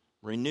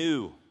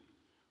 renew,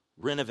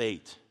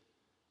 renovate,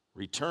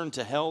 return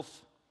to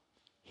health,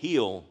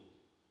 heal,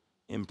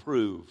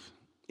 improve.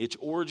 Its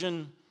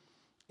origin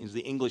is the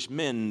English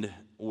mend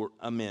or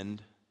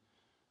amend.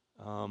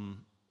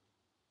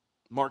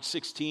 Mark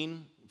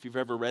 16, if you've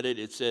ever read it,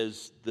 it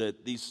says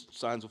that these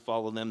signs will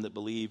follow them that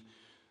believe.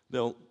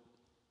 They'll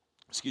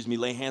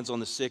lay hands on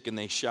the sick and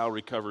they shall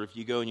recover. If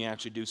you go and you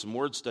actually do some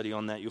word study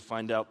on that, you'll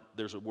find out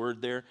there's a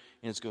word there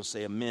and it's going to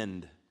say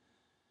amend.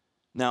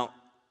 Now,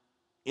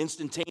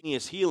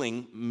 instantaneous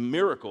healing,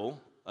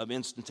 miracle of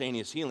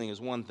instantaneous healing is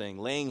one thing.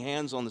 Laying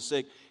hands on the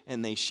sick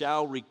and they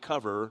shall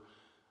recover.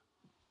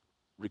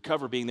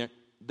 Recover being there,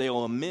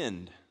 they'll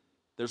amend.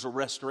 There's a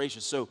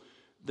restoration. So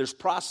there's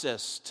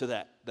process to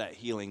that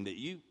healing, that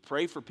you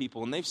pray for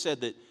people. And they've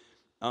said that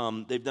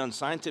they've done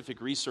scientific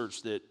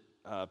research that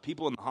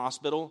people in the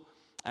hospital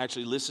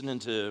actually listening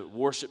to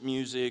worship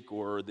music,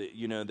 or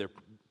they're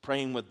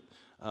praying with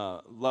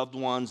loved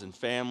ones and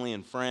family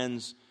and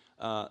friends.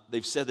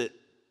 They've said that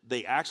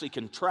they actually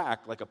can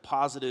track like a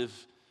positive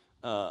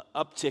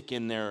uptick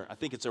in their, I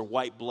think it's their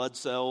white blood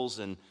cells,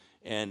 and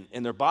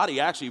their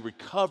body actually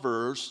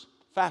recovers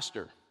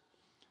faster,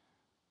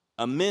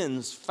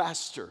 amends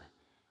faster.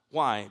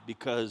 Why?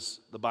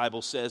 Because the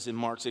Bible says in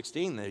Mark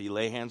 16 that you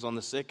lay hands on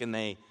the sick and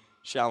they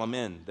shall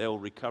amend. They'll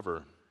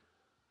recover.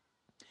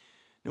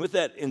 And with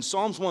that, in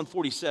Psalms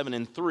 147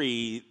 and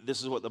 3,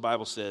 this is what the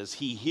Bible says.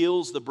 He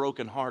heals the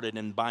brokenhearted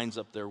and binds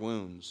up their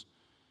wounds.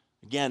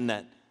 Again,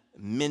 that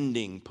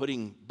mending,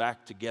 putting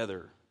back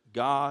together.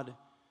 God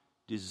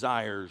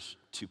desires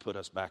to put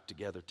us back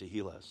together, to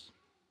heal us.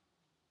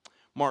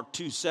 Mark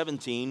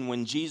 2:17,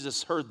 when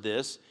Jesus heard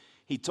this,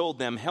 he told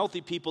them,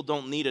 healthy people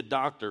don't need a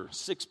doctor,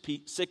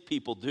 sick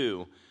people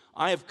do.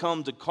 I have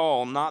come to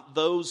call not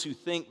those who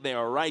think they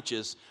are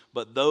righteous,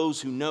 but those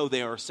who know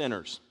they are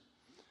sinners.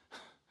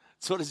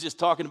 That's what I was just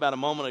talking about a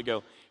moment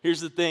ago.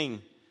 Here's the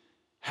thing.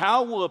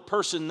 How will a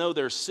person know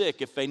they're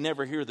sick if they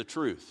never hear the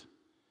truth?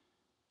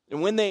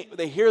 And when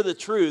they hear the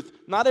truth,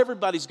 not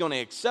everybody's going to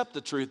accept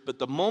the truth, but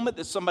the moment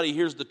that somebody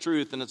hears the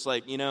truth and it's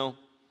like,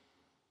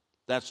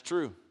 that's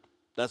true.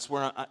 That's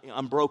where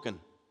I'm broken.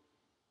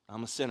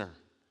 I'm a sinner.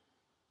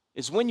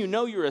 It's when you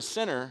know you're a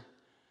sinner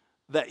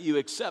that you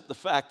accept the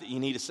fact that you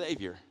need a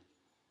Savior.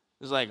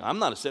 It's like, I'm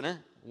not a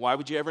sinner. Why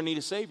would you ever need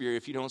a Savior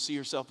if you don't see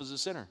yourself as a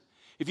sinner?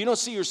 If you don't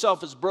see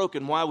yourself as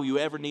broken, why will you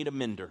ever need a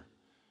mender?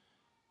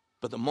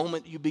 But the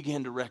moment you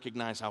begin to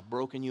recognize how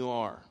broken you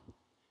are,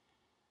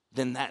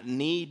 then that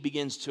need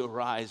begins to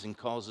arise and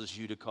causes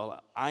you to call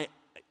out,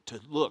 to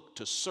look,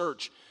 to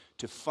search,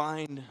 to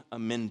find a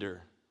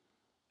mender.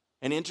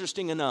 And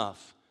interesting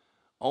enough,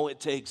 all it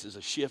takes is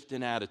a shift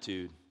in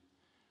attitude.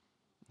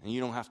 And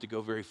you don't have to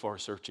go very far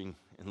searching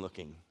and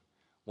looking.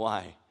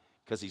 Why?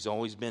 Because he's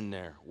always been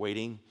there,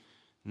 waiting,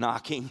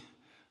 knocking.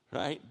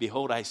 Right?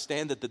 Behold, I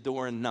stand at the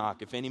door and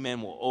knock. If any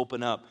man will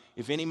open up.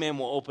 If any man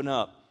will open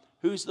up.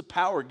 Who's the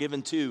power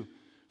given to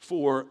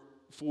for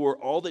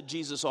all that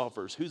Jesus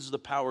offers? Who's the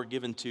power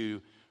given to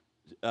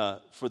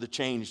for the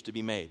change to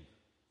be made?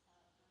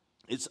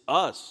 It's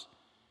us.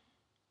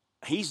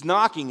 He's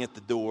knocking at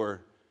the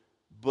door,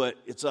 but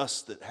it's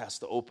us that has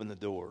to open the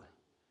door.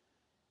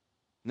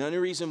 The only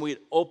reason we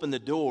open the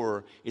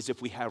door is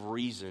if we have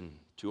reason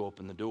to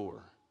open the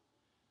door.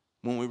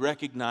 When we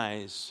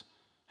recognize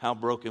how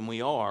broken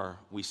we are,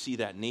 we see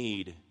that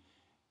need,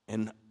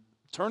 and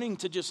turning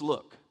to just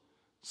look.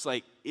 It's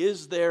like,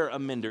 is there a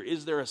mender?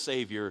 Is there a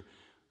Savior?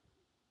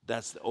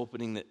 That's the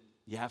opening that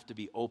you have to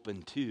be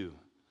open to.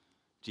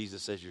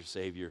 Jesus says you're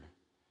Savior.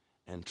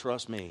 And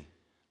trust me,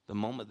 the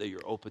moment that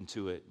you're open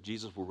to it,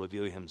 Jesus will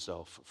reveal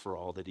himself for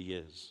all that he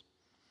is.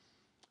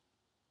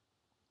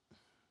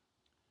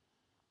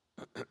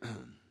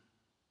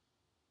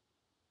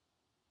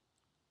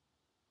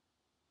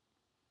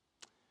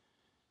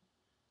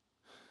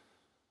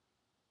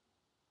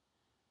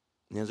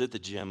 I was at the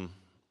gym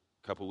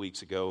a couple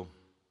weeks ago.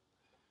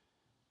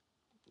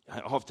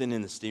 Often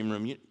in the steam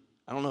room,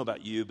 I don't know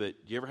about you,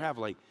 but do you ever have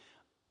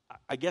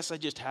I guess I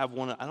just have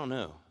one, I don't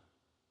know,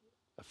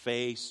 a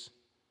face,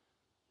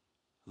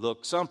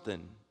 look,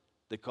 something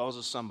that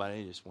causes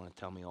somebody to just want to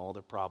tell me all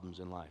their problems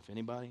in life.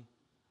 Anybody?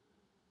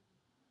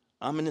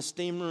 I'm in the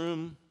steam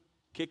room,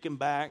 kicking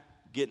back,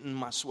 getting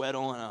my sweat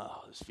on.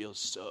 Oh, this feels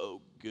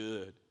so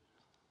good.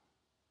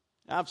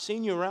 I've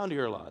seen you around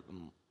here a lot.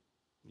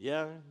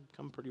 Yeah,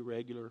 come pretty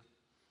regular.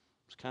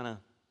 It's I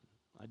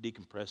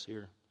decompress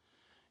here.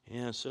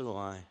 Yeah, so do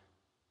I.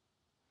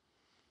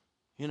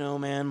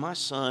 Man, my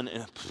son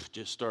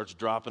just starts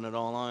dropping it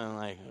all on. I'm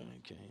like,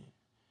 okay.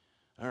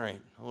 All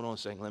right, hold on a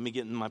second. Let me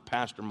get in my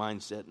pastor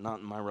mindset, not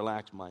in my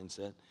relaxed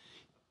mindset.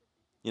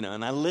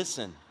 And I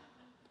listen.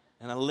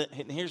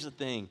 And here's the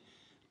thing.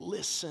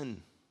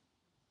 Listen.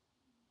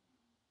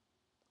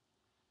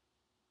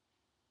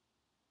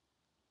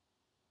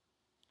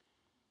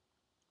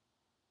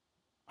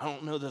 I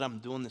don't know that I'm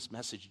doing this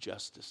message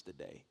justice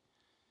today.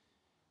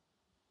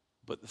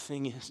 But the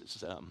thing is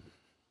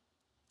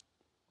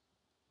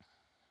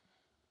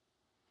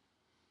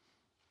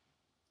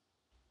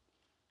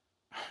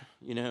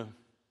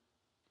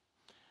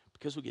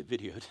because we get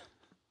videoed,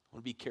 I want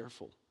to be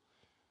careful.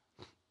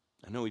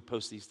 I know we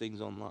post these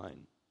things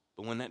online,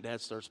 but when that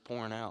dad starts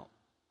pouring out,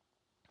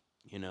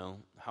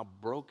 how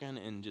broken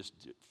and just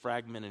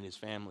fragmented his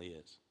family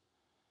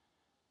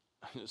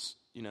is,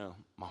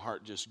 my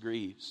heart just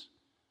grieves.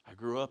 I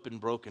grew up in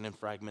broken and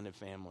fragmented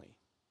family.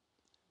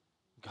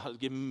 God's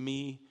given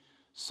me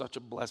such a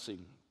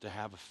blessing to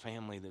have a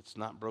family that's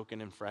not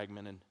broken and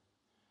fragmented.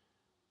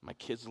 My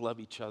kids love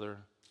each other.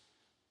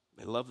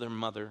 They love their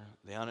mother.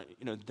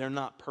 They're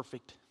not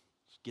perfect.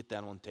 Just get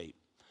that on tape.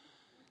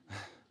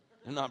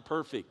 They're not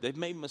perfect. They've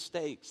made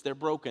mistakes. They're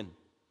broken.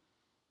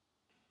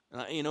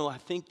 And I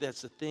think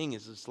that's the thing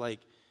it's like,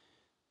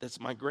 that's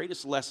my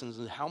greatest lessons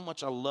is how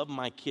much I love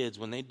my kids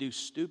when they do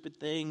stupid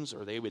things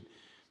or they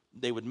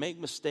would make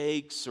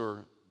mistakes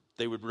or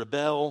they would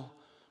rebel.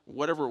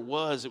 Whatever it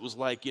was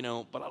like,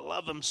 but I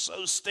love them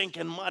so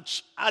stinking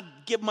much, I'd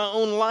give my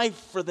own life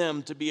for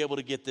them to be able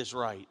to get this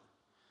right.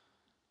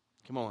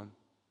 Come on.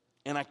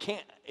 And I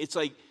can't, it's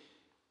like,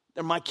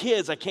 they're my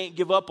kids, I can't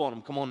give up on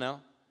them. Come on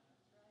now.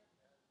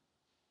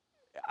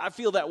 I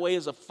feel that way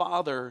as a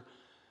father.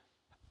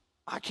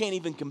 I can't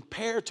even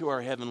compare to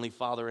our Heavenly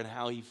Father and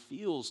how He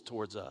feels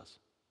towards us.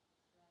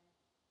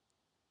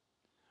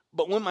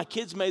 But when my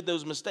kids made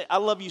those mistakes, I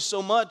love you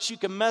so much, you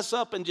can mess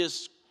up and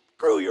just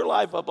screw your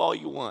life up all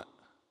you want.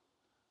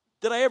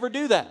 Did I ever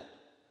do that?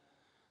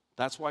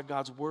 That's why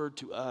God's word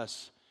to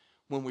us,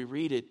 when we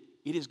read it,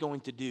 it is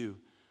going to do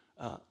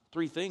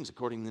three things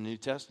according to the New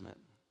Testament.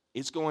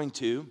 It's going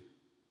to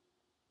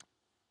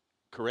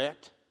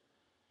correct,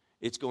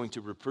 it's going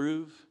to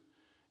reprove,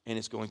 and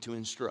it's going to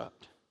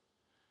instruct.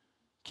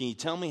 Can you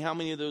tell me how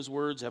many of those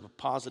words have a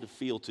positive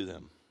feel to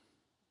them?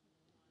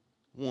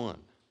 One.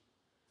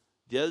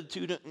 The other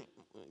two,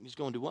 he's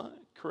going to what?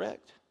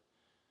 Correct.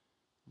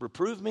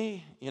 Reprove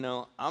me.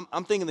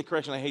 I'm thinking the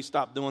correction, like, hey,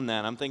 stop doing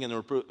that. I'm thinking the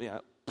reprove,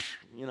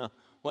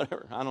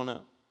 whatever. I don't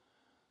know.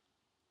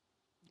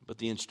 But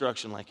the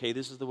instruction, like, hey,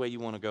 this is the way you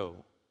want to go.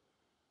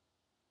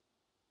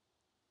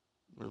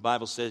 Where the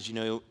Bible says,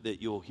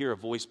 that you'll hear a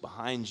voice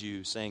behind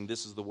you saying,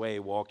 this is the way,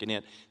 walk in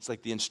it. It's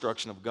like the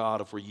instruction of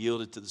God. If we're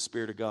yielded to the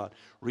Spirit of God,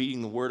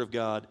 reading the Word of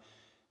God,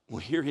 we'll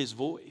hear His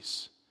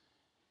voice.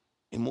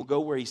 And we'll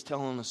go where He's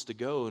telling us to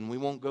go. And we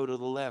won't go to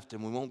the left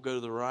and we won't go to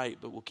the right,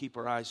 but we'll keep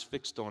our eyes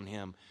fixed on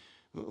Him.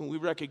 We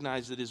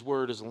recognize that His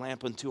Word is a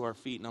lamp unto our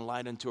feet and a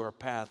light unto our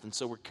path. And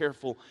so we're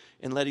careful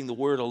in letting the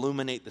Word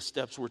illuminate the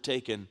steps we're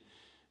taking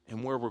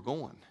and where we're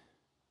going.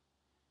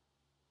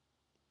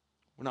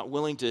 We're not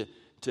willing to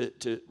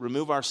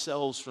remove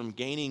ourselves from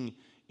gaining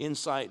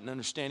insight and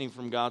understanding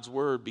from God's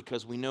Word,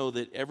 because we know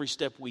that every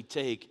step we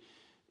take,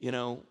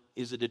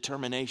 is a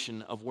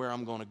determination of where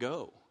I'm going to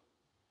go.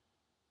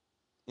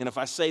 And if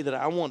I say that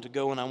I want to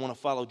go and I want to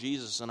follow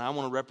Jesus and I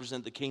want to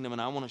represent the kingdom and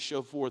I want to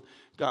show forth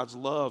God's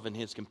love and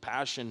His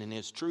compassion and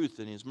His truth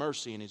and His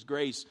mercy and His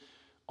grace,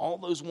 all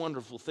those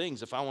wonderful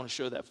things, if I want to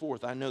show that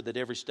forth, I know that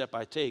every step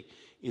I take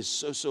is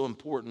so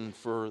important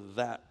for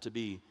that to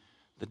be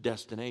the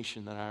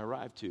destination that I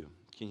arrive to.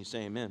 Can you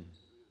say amen?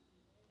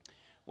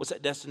 What's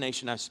that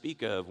destination I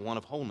speak of? One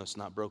of wholeness,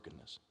 not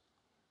brokenness.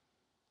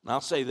 And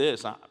I'll say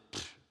this,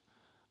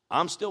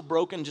 I'm still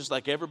broken just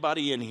like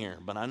everybody in here,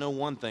 but I know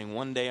one thing,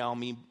 one day I'll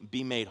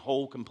be made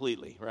whole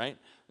completely, right?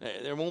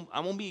 I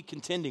won't be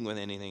contending with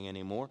anything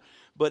anymore,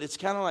 but it's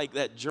kind of like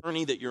that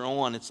journey that you're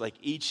on. It's like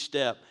each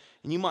step,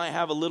 and you might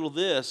have a little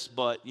this,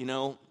 but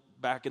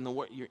back in the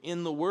Word, you're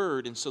in the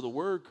Word, and so the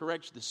Word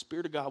corrects, the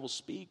Spirit of God will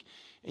speak,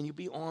 and you'll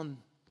be on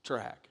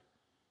track.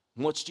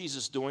 And what's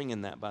Jesus doing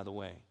in that, by the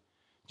way?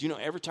 Do you know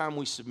every time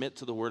we submit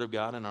to the Word of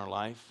God in our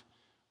life,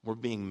 we're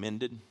being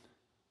mended?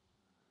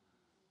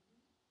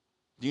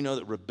 Do you know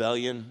that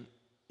rebellion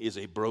is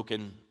a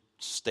broken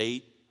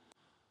state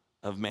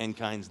of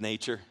mankind's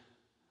nature?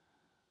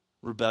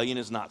 Rebellion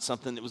is not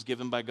something that was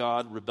given by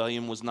God.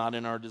 Rebellion was not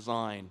in our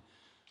design.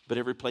 But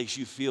every place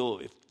you feel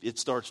if it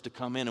starts to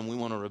come in and we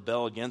want to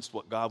rebel against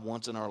what God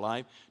wants in our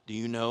life, do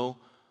you know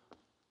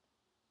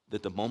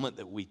that the moment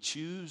that we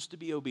choose to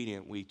be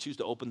obedient, we choose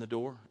to open the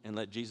door and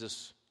let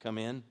Jesus come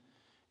in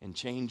and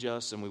change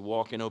us, and we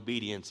walk in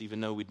obedience even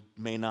though we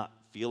may not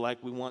feel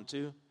like we want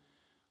to,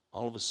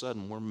 all of a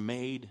sudden we're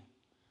made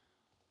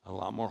a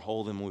lot more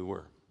whole than we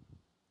were.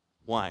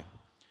 Why?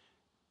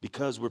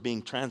 Because we're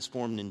being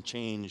transformed and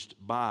changed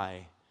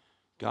by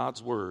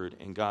God's Word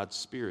and God's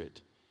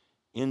Spirit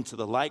into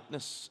the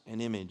likeness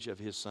and image of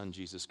His Son,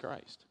 Jesus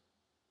Christ.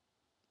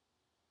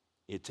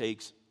 It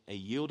takes a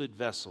yielded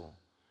vessel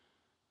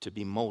to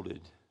be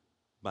molded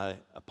by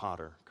a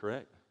potter,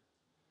 correct?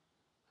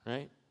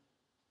 Right?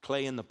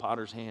 Clay in the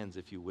potter's hands,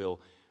 if you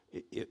will.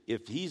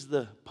 If he's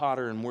the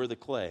potter and we're the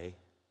clay,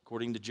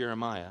 according to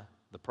Jeremiah,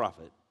 the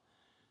prophet,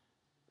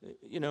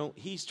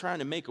 he's trying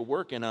to make a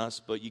work in us,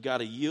 but you got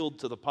to yield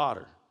to the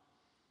potter.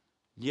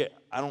 Yeah,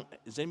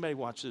 does anybody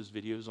watch those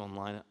videos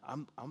online?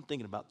 I'm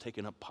thinking about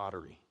taking up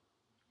pottery.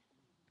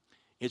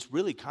 It's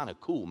really kind of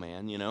cool,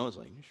 man. It's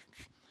like,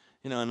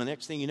 and the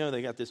next thing you know,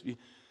 they got this,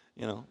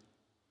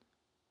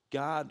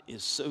 God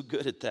is so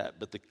good at that,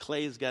 but the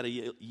clay has got to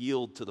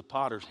yield to the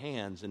potter's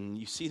hands. And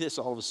you see this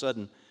all of a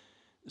sudden,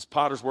 this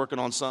potter's working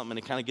on something and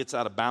it kind of gets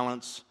out of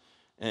balance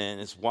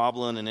and it's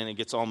wobbling and then it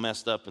gets all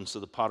messed up. And so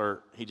the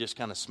potter, he just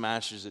kind of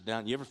smashes it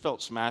down. You ever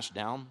felt smashed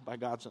down by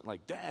God?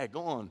 Like,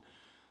 daggone.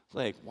 It's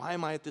like, why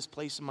am I at this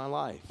place in my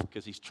life?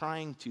 Because He's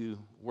trying to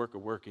work a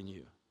work in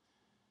you.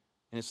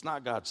 And it's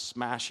not God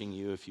smashing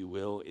you, if you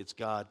will. It's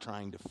God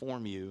trying to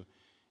form you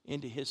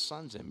into His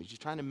Son's image. He's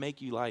trying to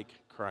make you like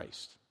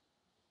Christ.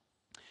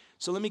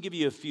 So let me give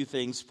you a few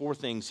things, 4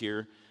 things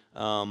here,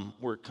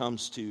 where it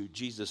comes to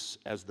Jesus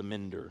as the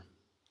mender.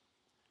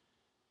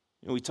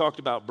 We talked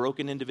about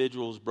broken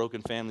individuals,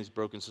 broken families,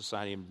 broken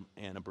society,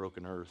 and a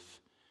broken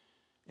earth.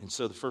 And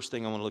so the first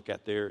thing I want to look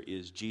at there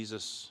is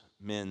Jesus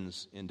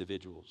mends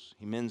individuals.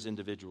 He mends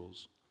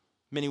individuals.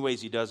 Many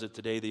ways He does it.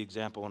 Today, the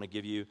example I want to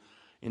give you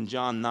in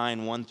John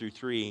 9, 1 through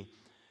 3.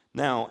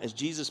 Now, as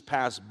Jesus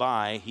passed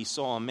by, He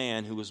saw a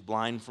man who was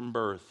blind from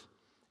birth.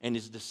 And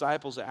His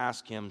disciples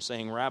asked Him,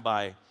 saying,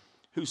 Rabbi,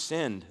 who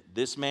sinned,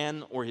 this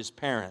man or his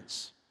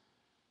parents,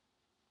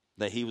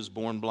 that he was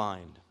born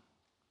blind?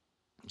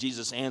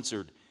 Jesus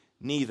answered,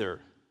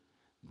 neither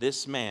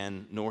this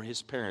man nor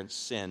his parents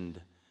sinned,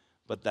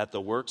 but that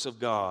the works of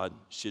God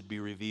should be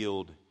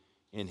revealed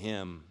in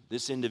him.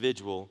 This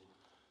individual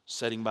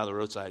sitting by the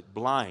roadside,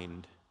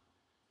 blind.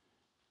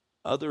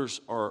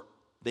 Others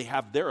they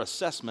have their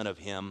assessment of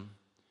him,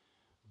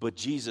 but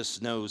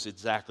Jesus knows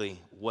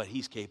exactly what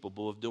he's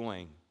capable of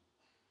doing.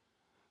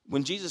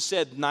 When Jesus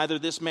said, neither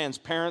this man's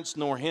parents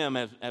nor him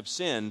have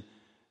sinned,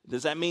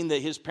 does that mean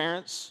that his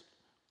parents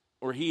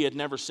or he had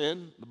never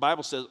sinned? The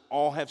Bible says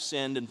all have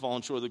sinned and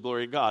fallen short of the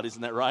glory of God.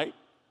 Isn't that right?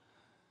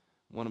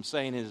 What I'm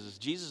saying is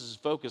Jesus'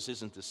 focus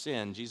isn't the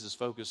sin. Jesus'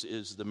 focus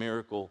is the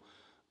miracle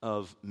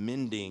of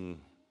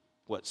mending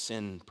what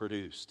sin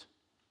produced.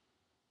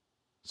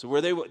 So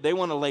where they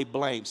want to lay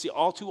blame. See,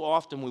 all too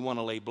often we want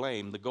to lay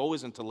blame. The goal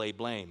isn't to lay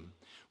blame.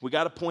 We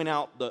got to point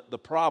out the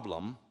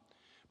problem.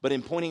 But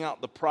in pointing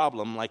out the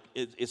problem, like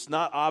it's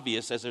not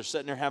obvious as they're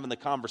sitting there having the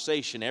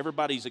conversation.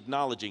 Everybody's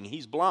acknowledging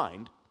he's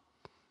blind.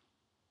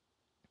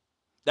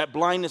 That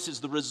blindness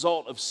is the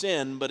result of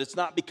sin, but it's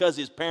not because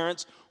his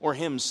parents or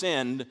him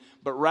sinned,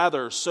 but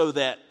rather so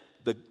that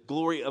the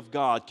glory of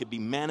God could be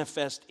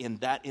manifest in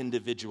that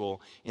individual,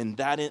 in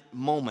that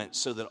moment,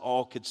 so that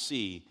all could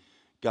see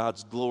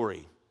God's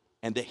glory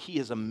and that he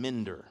is a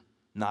mender,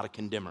 not a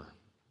condemner.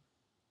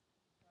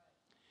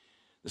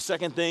 The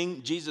second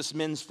thing, Jesus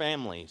mends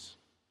families.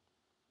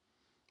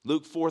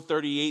 Luke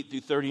 4:38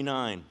 through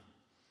 39.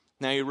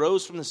 Now he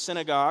rose from the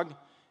synagogue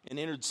and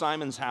entered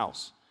Simon's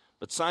house.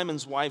 But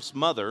Simon's wife's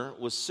mother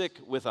was sick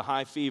with a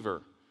high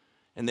fever,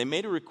 and they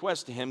made a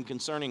request to him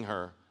concerning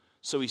her.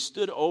 So he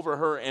stood over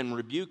her and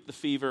rebuked the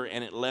fever,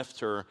 and it left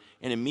her,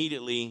 and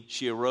immediately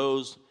she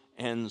arose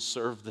and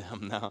served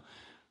them. Now,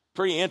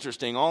 pretty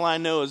interesting. All I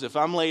know is if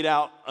I'm laid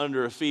out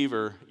under a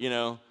fever,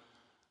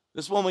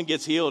 this woman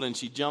gets healed, and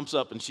she jumps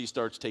up and she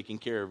starts taking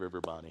care of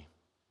everybody.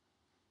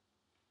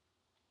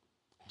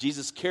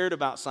 Jesus cared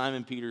about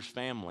Simon Peter's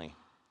family.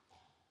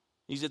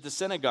 He's at the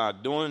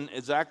synagogue doing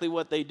exactly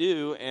what they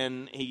do,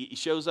 and he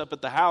shows up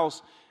at the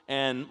house,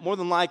 and more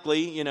than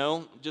likely,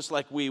 just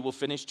like we will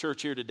finish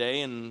church here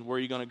today, and where are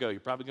you going to go?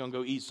 You're probably going to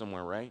go eat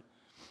somewhere, right?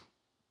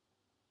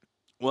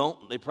 Well,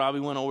 they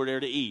probably went over there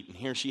to eat, and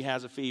here she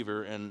has a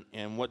fever,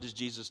 and what does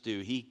Jesus do?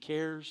 He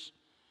cares.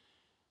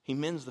 He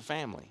mends the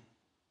family.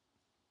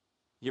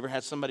 You ever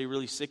had somebody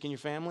really sick in your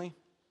family?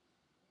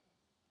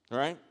 All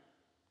right?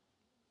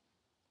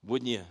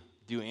 Wouldn't you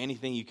do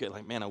anything you could?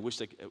 Like, man, I wish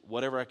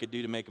whatever I could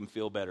do to make them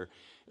feel better.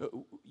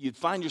 You'd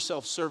find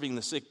yourself serving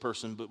the sick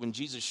person, but when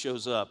Jesus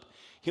shows up,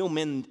 he'll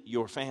mend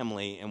your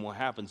family, and what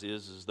happens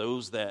is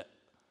those that,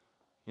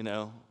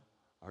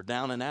 are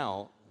down and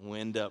out will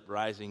end up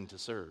rising to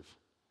serve,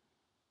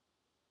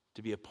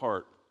 to be a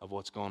part of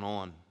what's going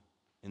on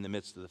in the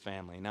midst of the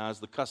family. Now, as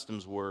the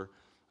customs were,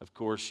 of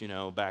course,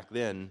 back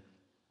then,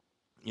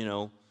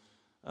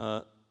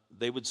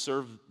 they would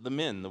serve the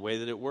men the way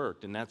that it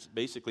worked. And that's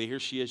basically, here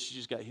she is, she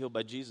just got healed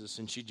by Jesus,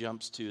 and she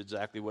jumps to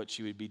exactly what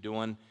she would be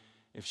doing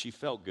if she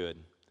felt good.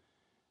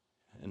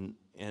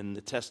 And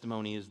the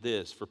testimony is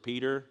this. For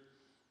Peter,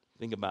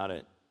 think about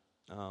it.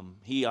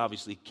 He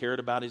obviously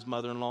cared about his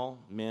mother-in-law,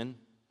 men,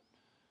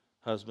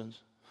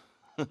 husbands.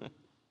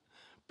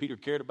 Peter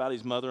cared about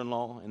his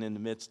mother-in-law, and in the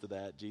midst of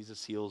that,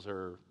 Jesus heals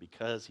her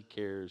because he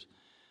cares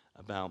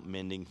about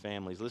mending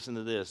families. Listen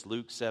to this,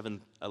 Luke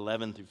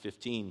 7:11 through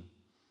 15.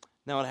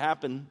 Now it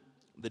happened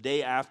the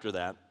day after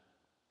that,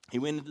 he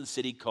went into the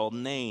city called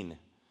Nain,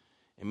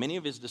 and many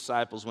of his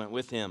disciples went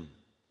with him,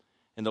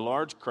 and a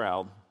large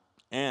crowd.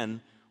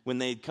 And when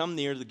they had come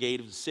near the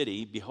gate of the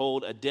city,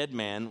 behold, a dead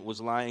man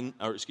was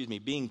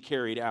being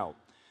carried out,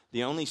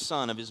 the only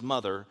son of his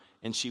mother,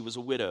 and she was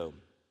a widow.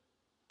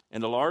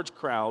 And a large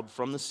crowd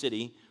from the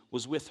city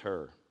was with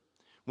her.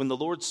 When the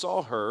Lord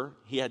saw her,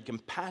 he had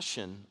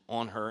compassion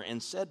on her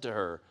and said to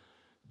her,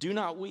 "Do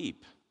not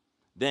weep."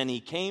 Then he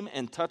came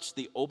and touched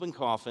the open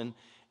coffin,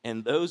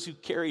 and those who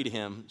carried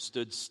him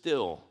stood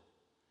still.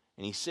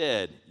 And he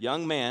said,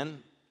 "Young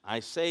man,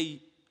 I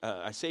say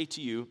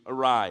to you,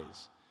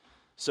 arise."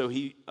 So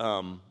he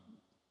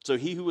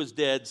who was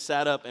dead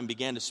sat up and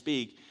began to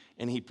speak,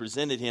 and he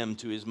presented him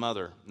to his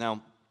mother.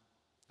 Now,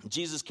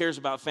 Jesus cares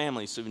about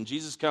families. So when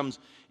Jesus comes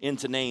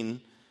into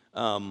Nain,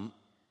 and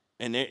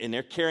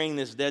they're carrying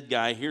this dead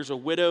guy, here's a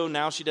widow.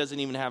 Now she doesn't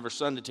even have her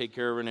son to take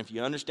care of her. And if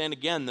you understand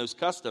again those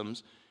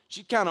customs,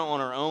 she's kind of on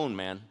her own,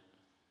 man.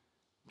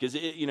 Because,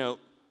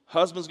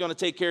 husband's going to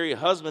take care of you.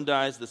 Husband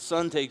dies, the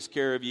son takes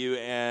care of you,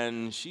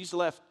 and she's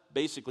left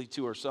basically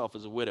to herself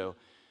as a widow.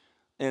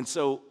 And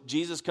so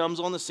Jesus comes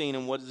on the scene,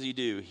 and what does he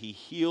do? He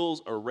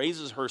heals or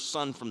raises her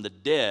son from the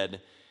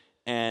dead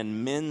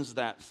and mends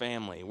that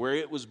family. Where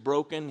it was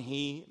broken,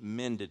 he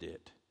mended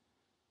it.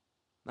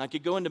 Now, I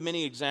could go into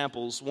many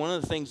examples. One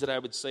of the things that I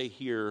would say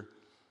here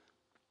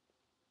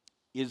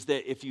is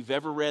that if you've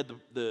ever read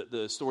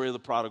the story of the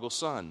prodigal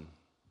son,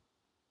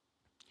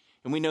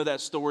 and we know that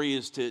story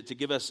is to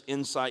give us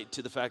insight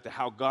to the fact that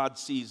how God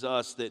sees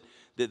us, that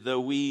though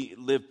we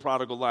live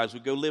prodigal lives,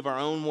 we go live our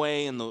own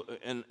way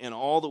and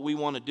all that we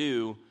want to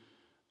do,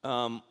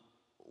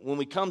 when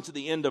we come to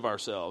the end of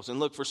ourselves. And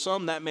look, for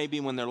some, that may be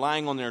when they're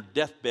lying on their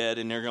deathbed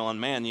and they're going,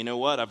 man, you know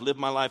what? I've lived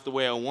my life the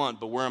way I want,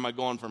 but where am I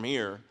going from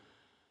here?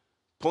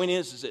 Point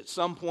is at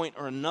some point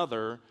or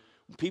another,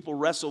 people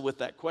wrestle with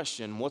that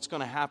question, what's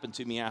going to happen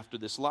to me after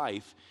this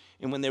life?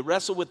 And when they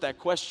wrestle with that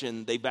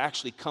question, they've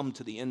actually come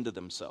to the end of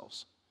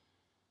themselves.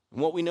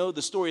 And what we know,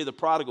 the story of the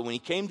prodigal, when he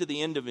came to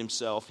the end of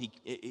himself,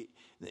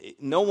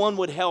 no one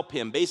would help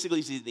him.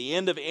 Basically, he's at the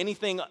end of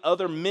anything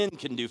other men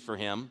can do for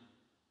him.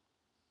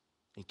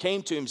 He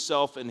came to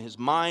himself, and his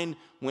mind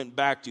went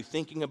back to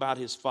thinking about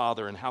his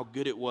father and how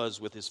good it was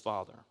with his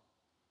father.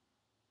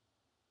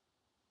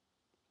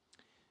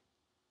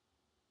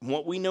 And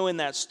what we know in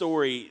that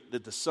story,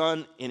 that the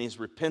son, in his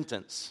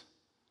repentance,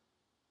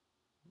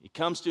 he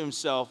comes to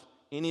himself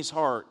in his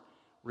heart.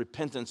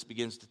 Repentance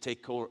begins to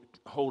take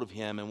hold of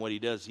him, and what he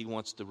does, he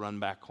wants to run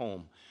back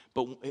home.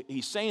 But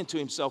he's saying to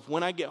himself,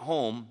 when I get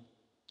home,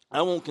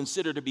 I won't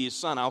consider to be his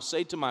son. I'll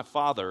say to my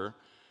father,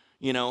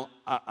 you know,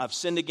 I've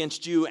sinned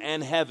against you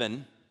and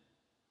heaven.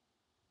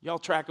 Y'all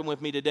tracking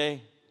with me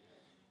today?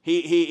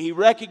 He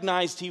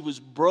recognized he was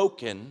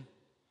broken,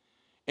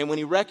 and when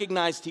he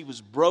recognized he was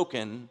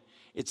broken,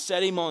 it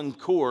set him on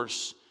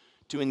course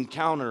to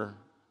encounter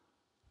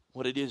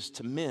what it is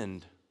to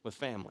mend with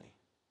family.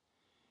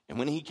 And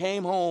when he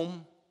came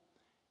home,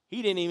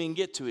 he didn't even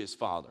get to his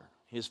father.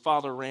 His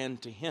father ran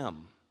to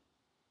him.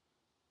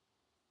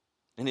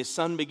 And his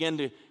son began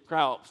to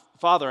cry out,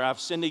 Father, I've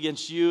sinned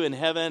against you in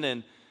heaven,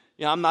 and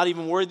I'm not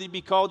even worthy to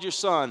be called your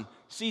son.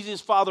 Sees his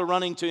father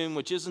running to him,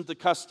 which isn't the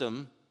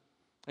custom.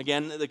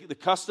 Again, the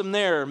custom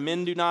there,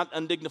 men do not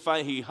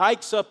undignify. He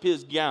hikes up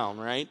his gown,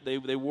 right?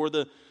 They wore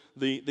the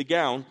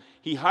gown.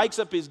 He hikes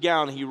up his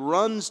gown. He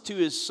runs to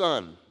his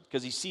son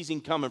because he sees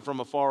him coming from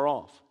afar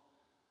off.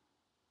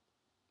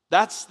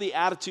 That's the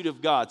attitude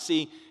of God.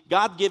 See,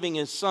 God giving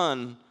his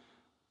son,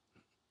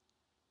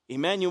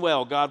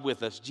 Emmanuel, God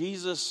with us.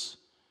 Jesus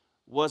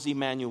was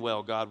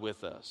Emmanuel, God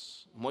with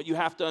us. And what you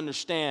have to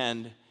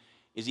understand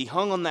is he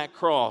hung on that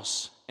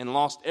cross and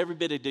lost every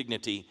bit of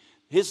dignity.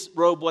 His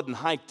robe wasn't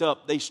hiked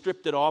up. They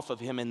stripped it off of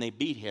him and they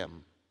beat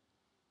him.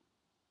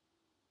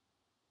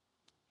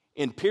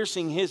 In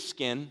piercing his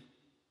skin,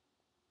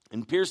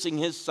 in piercing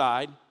his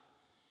side,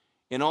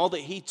 in all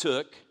that he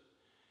took,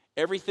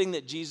 everything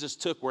that Jesus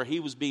took where he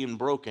was being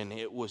broken,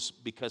 it was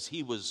because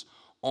he was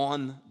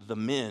on the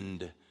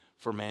mend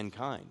for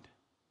mankind.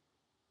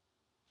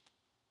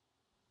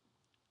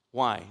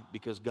 Why?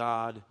 Because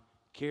God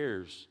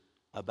cares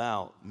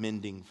about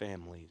mending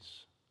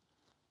families.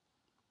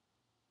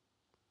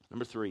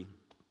 Number 3,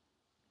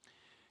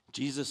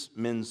 Jesus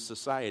mends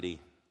society.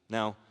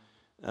 Now,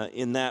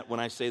 in that, when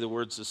I say the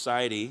word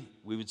society,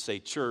 we would say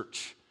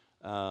church,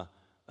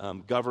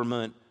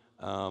 government,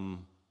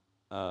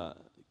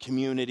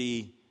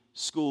 community,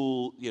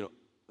 school,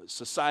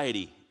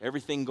 society,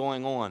 everything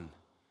going on.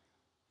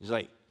 He's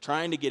like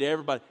trying to get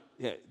everybody.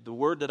 The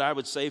word that I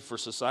would say for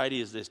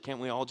society is this: can't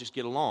we all just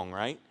get along,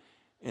 right?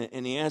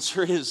 And the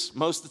answer is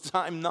most of the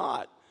time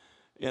not.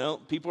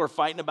 People are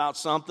fighting about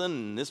something,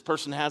 and this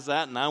person has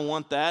that, and I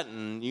want that,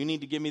 and you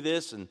need to give me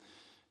this, and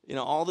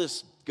all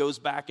this goes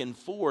back and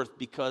forth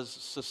because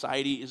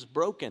society is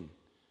broken.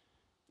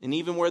 And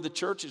even where the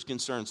church is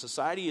concerned,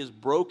 society is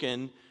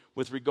broken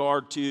with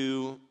regard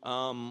to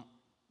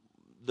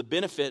the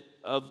benefit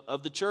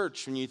of the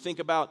church. When you think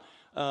about,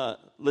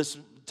 let's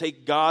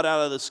take God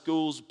out of the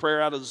schools,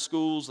 prayer out of the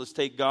schools, let's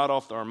take God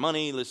off our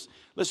money, let's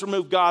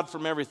remove God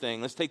from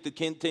everything. Let's take the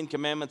 10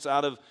 Commandments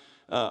out of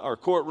our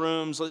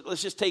courtrooms.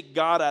 Let's just take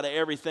God out of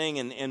everything,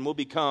 and we'll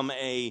become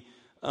a,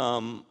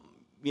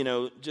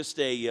 just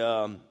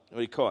a, what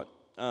do you call it?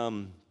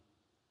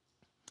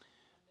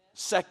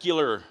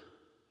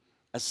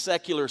 A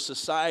secular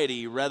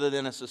society rather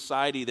than a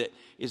society that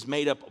is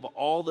made up of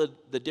all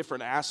the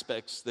different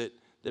aspects that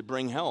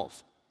bring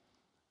health.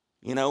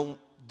 Do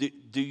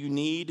you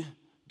need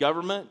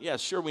government? Yes,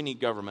 sure we need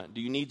government.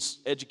 Do you need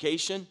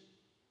education?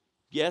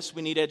 Yes,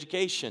 we need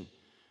education.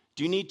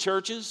 Do you need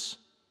churches?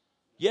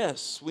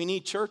 Yes, we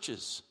need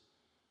churches.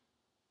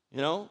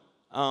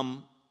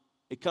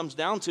 It comes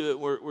down to it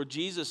where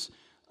Jesus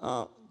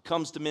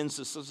comes to mend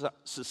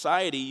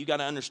society. You got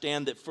to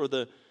understand that for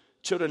the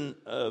children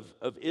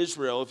of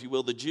Israel, if you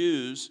will, the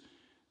Jews,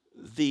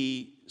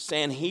 the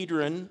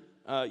Sanhedrin,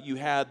 you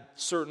had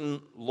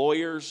certain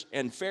lawyers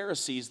and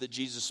Pharisees that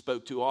Jesus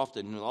spoke to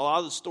often. A lot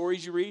of the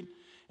stories you read,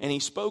 and he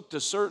spoke to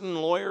certain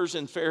lawyers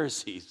and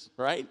Pharisees,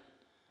 right?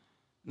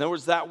 In other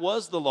words, that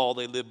was the law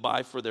they lived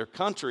by for their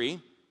country.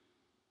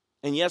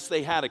 And yes,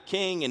 they had a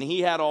king, and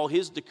he had all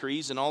his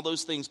decrees, and all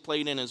those things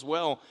played in as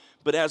well.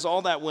 But as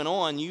all that went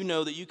on, you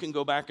know that you can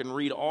go back and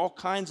read all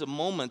kinds of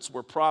moments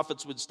where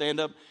prophets would stand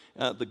up.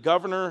 The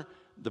governor,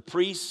 the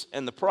priests,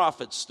 and the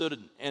prophets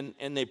stood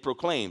and they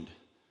proclaimed.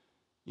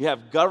 You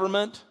have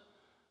government,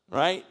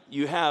 right?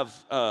 You have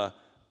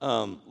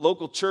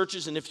local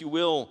churches, and if you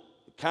will,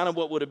 kind of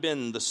what would have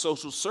been the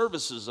social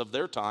services of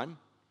their time.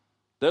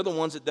 They're the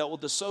ones that dealt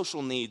with the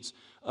social needs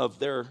of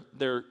their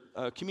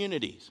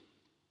communities.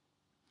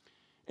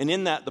 And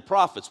in that, the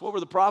prophets, what were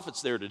the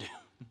prophets there to do?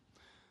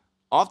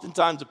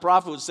 Oftentimes, the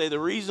prophet would say, the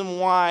reason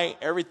why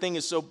everything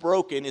is so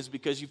broken is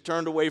because you've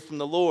turned away from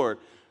the Lord.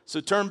 So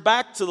turn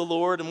back to the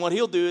Lord, and what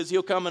he'll do is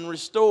he'll come and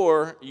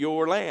restore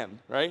your land,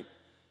 right?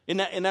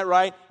 Isn't that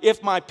right?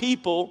 If my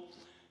people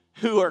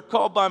who are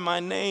called by my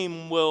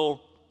name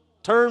will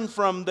turn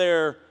from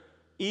their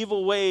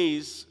evil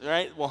ways,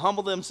 right? Will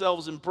humble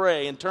themselves and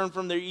pray and turn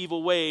from their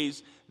evil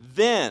ways,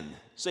 then,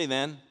 say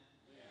then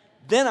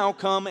I'll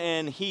come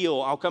and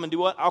heal. I'll come and do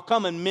what? I'll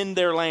come and mend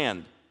their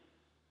land.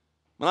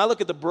 When I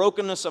look at the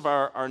brokenness of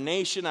our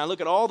nation, I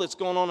look at all that's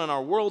going on in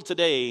our world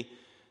today,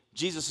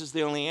 Jesus is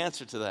the only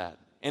answer to that.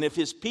 And if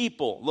his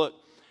people, look,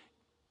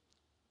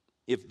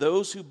 if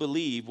those who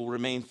believe will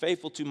remain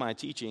faithful to my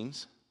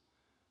teachings,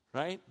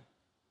 right?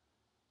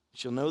 You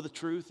shall know the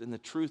truth, and the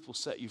truth will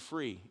set you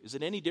free. Is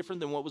it any different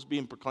than what was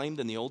being proclaimed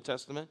in the Old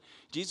Testament?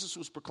 Jesus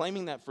was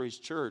proclaiming that for his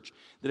church,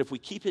 that if we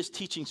keep his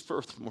teachings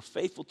first and we're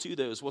faithful to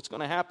those, what's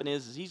going to happen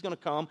is he's going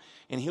to come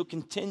and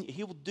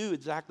he will do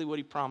exactly what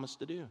he promised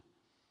to do.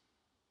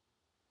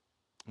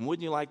 And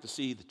wouldn't you like to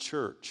see the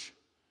church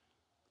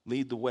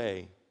lead the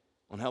way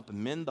on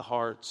helping mend the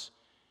hearts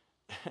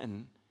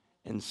and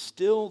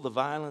still the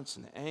violence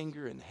and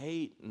anger and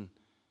hate? And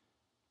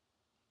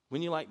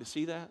wouldn't you like to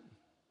see that?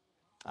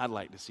 I'd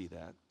like to see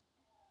that.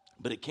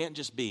 But it can't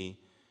just be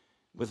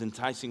with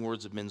enticing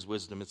words of men's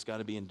wisdom. It's got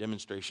to be in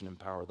demonstration and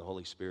power of the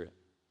Holy Spirit.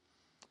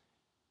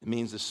 It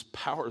means this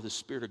power of the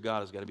Spirit of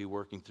God has got to be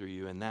working through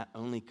you, and that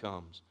only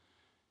comes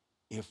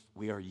if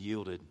we are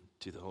yielded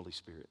to the Holy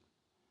Spirit.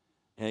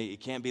 And it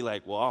can't be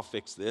like, well, I'll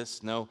fix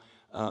this. No,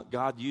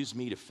 God, use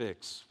me to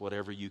fix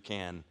whatever you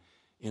can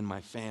in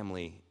my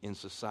family, in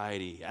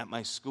society, at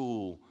my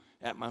school,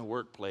 at my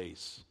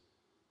workplace.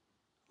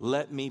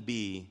 Let me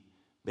be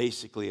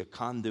basically a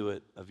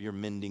conduit of your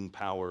mending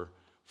power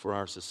for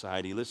our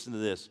society. Listen to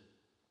this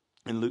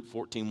in Luke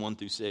 14,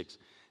 1-6.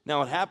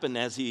 Now it happened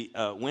as he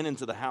went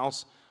into the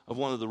house of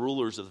one of the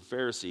rulers of the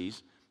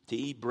Pharisees to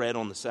eat bread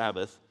on the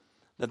Sabbath,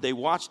 that they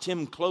watched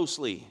him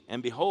closely.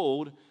 And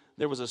behold,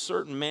 there was a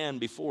certain man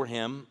before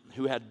him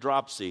who had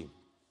dropsy.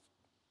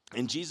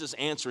 And Jesus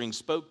answering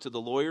spoke to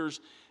the lawyers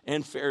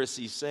and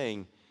Pharisees,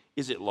 saying,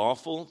 is it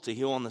lawful to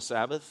heal on the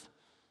Sabbath?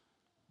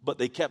 But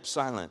they kept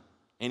silent.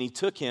 And he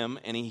took him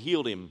and he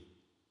healed him.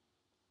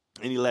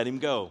 And he let him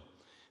go.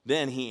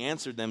 Then he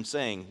answered them,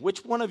 saying,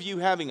 which one of you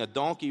having a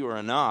donkey or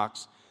an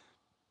ox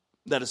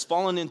that has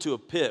fallen into a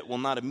pit will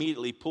not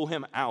immediately pull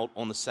him out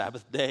on the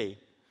Sabbath day?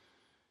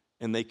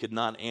 And they could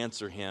not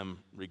answer him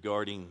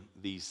regarding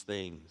these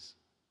things.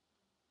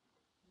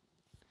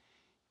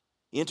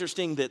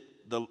 Interesting that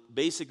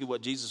basically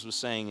what Jesus was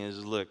saying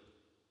is, look,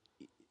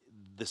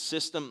 the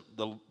system,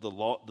 the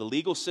law, the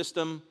legal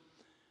system,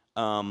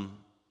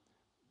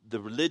 the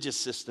religious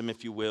system,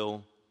 if you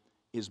will,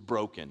 is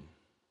broken.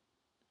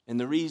 And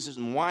the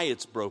reason why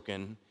it's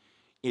broken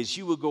is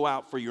you would go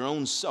out for your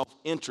own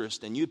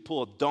self-interest and you'd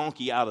pull a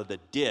donkey out of the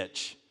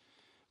ditch,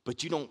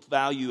 but you don't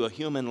value a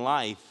human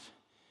life.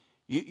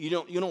 You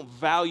don't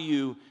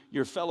value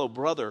your fellow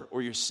brother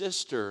or your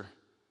sister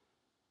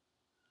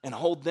and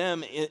hold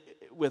them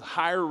with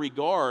higher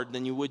regard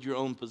than you would your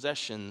own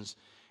possessions.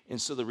 And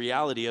so the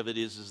reality of it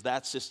is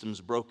that system's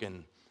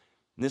broken.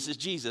 And this is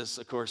Jesus,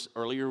 of course.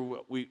 Earlier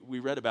we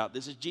read about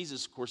this is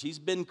Jesus, of course. He's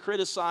been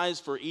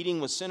criticized for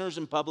eating with sinners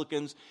and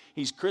publicans.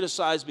 He's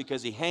criticized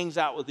because he hangs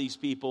out with these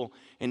people.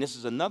 And this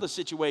is another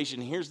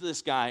situation. Here's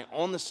this guy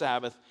on the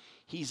Sabbath.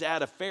 He's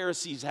at a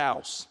Pharisee's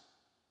house.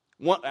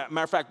 Matter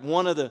of fact,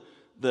 one of the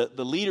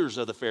leaders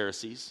of the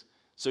Pharisees.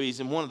 So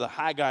he's in one of the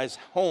high guys'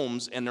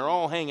 homes, and they're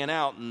all hanging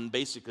out, and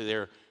basically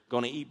they're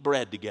going to eat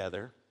bread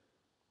together.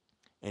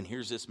 And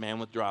here's this man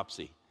with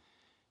dropsy,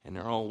 and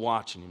they're all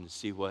watching him to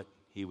see what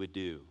he would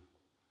do.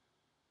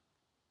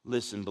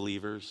 Listen,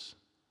 believers,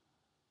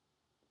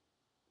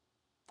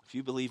 if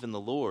you believe in the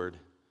Lord,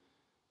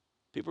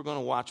 people are going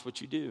to watch what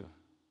you do.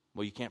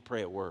 Well, you can't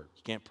pray at work.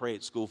 You can't pray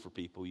at school for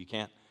people. You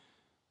can't.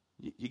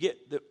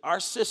 Our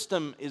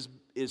system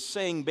is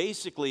saying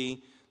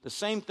basically the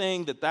same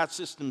thing that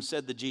system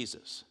said to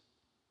Jesus.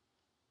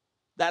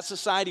 That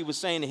society was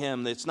saying to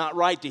him that it's not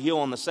right to heal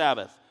on the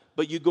Sabbath,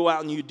 but you go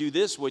out and you do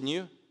this, wouldn't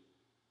you?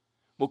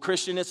 Well,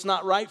 Christian, it's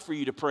not right for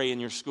you to pray in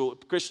your school.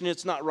 Christian,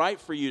 it's not right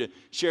for you to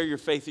share your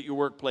faith at your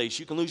workplace.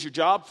 You can lose your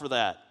job for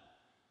that.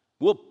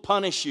 We'll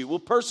punish you. We'll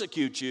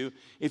persecute you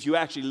if you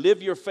actually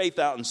live your faith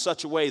out in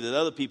such a way that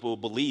other people will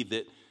believe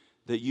that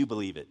you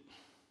believe it.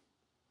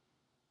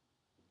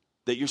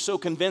 That you're so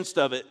convinced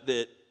of it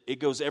that it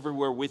goes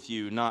everywhere with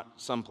you, not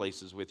some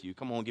places with you.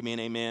 Come on, give me an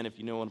amen if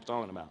you know what I'm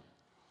talking about.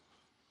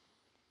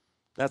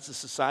 That's the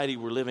society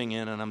we're living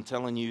in, and I'm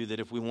telling you that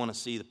if we want to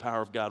see the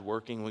power of God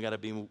working, we got to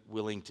be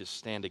willing to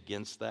stand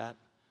against that.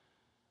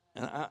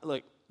 And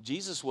look,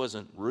 Jesus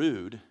wasn't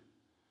rude,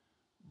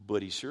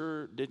 but he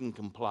sure didn't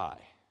comply.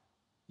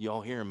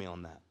 Y'all hear me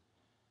on that?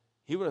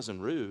 He wasn't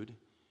rude.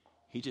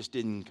 He just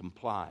didn't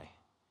comply.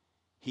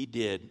 He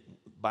did,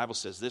 the Bible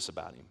says this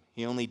about him.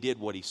 He only did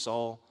what he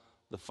saw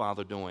the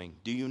Father doing.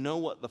 Do you know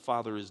what the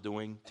Father is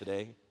doing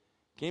today?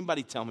 Can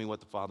anybody tell me what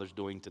the Father's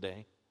doing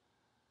today?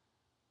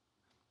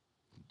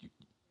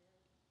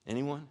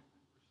 Anyone?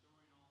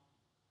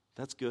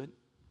 That's good.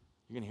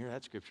 You're going to hear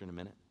that scripture in a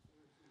minute.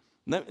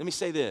 Let me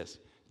say this.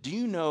 Do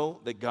you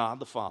know that God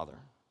the Father,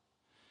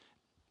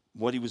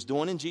 what he was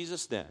doing in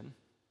Jesus then,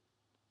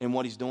 And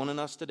what he's doing in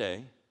us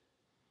today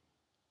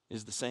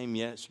is the same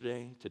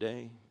yesterday,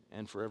 today,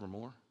 and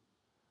forevermore.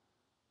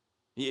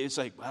 It's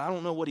like, I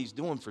don't know what he's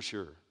doing for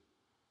sure.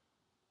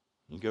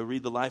 You go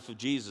read the life of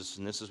Jesus,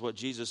 and this is what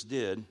Jesus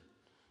did.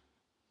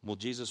 Well,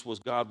 Jesus was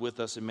God with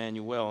us,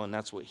 Emmanuel, and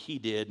that's what he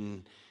did.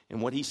 And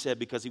what he said,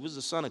 because he was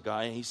the Son of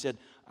God, and he said,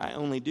 I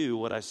only do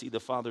what I see the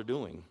Father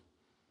doing.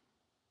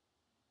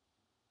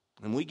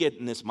 And we get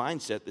in this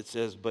mindset that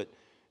says, but,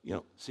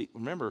 see,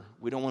 remember,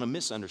 we don't want to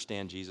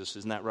misunderstand Jesus.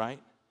 Isn't that right?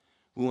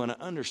 We want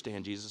to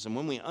understand Jesus. And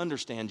when we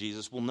understand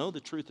Jesus, we'll know the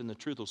truth, and the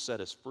truth will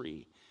set us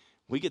free.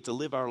 We get to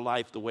live our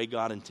life the way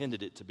God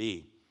intended it to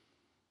be.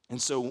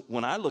 And so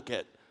when I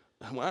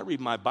read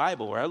my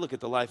Bible, or I look at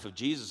the life of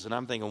Jesus, and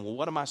I'm thinking, well,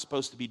 what am I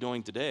supposed to be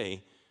doing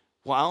today?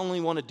 Well, I only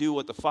want to do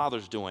what the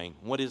Father's doing.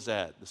 What is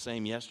that? The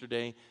same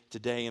yesterday,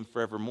 today, and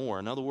forevermore.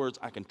 In other words,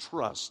 I can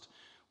trust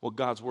what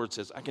God's Word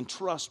says. I can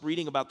trust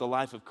reading about the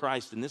life of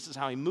Christ, and this is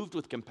how he moved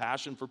with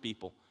compassion for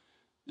people.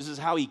 This is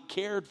how he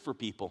cared for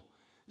people.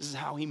 This is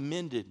how he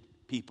mended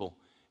people.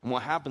 And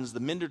what happens,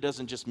 the mender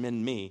doesn't just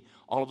mend me.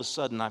 All of a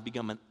sudden, I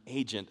become an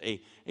agent, a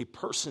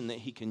person that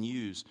he can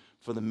use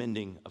for the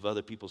mending of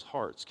other people's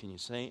hearts. Can you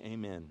say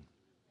amen?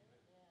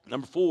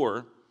 Number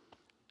 4,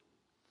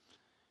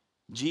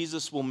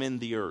 Jesus will mend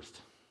the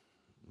earth.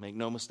 Make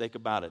no mistake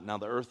about it. Now,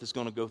 the earth is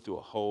going to go through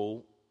a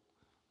whole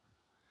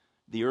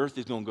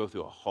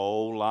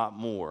lot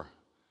more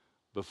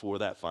before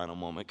that final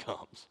moment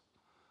comes.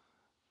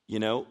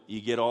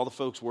 You get all the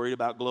folks worried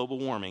about global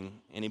warming.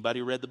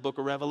 Anybody read the book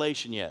of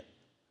Revelation yet?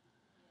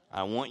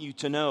 I want you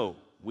to know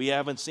we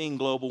haven't seen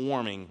global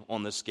warming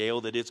on the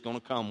scale that it's going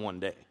to come one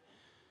day.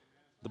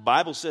 The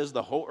Bible says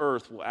the whole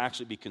earth will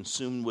actually be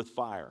consumed with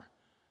fire.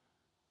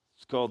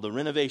 It's called the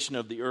renovation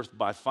of the earth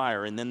by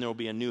fire, and then there will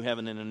be a new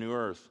heaven and a new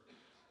earth.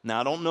 Now,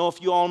 I don't know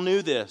if you all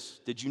knew this.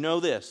 Did you know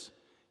this?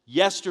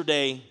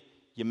 Yesterday,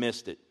 you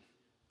missed it.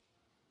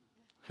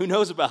 Who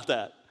knows about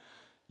that?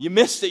 You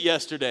missed it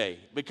yesterday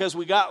because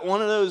we got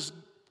one of those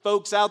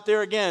folks out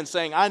there again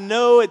saying, I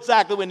know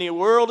exactly when the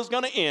world is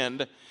going to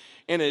end,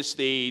 and it's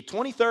the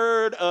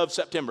 23rd of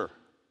September,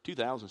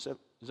 2007.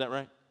 Is that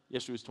right?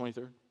 Yesterday was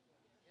 23rd?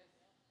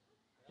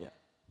 Yeah.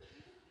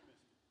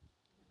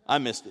 I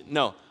missed it.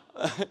 No.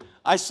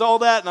 I saw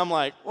that, and I'm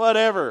like,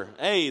 whatever.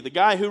 Hey, the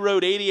guy who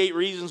wrote 88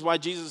 Reasons Why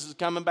Jesus is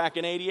Coming Back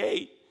in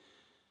 88,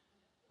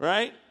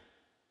 right?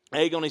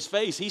 Egg on his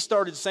face. He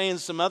started saying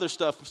some other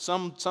stuff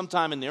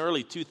sometime in the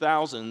early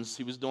 2000s.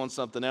 He was doing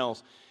something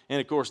else. And,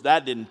 of course,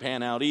 that didn't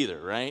pan out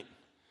either, right?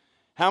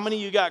 How many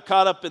of you got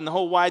caught up in the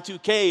whole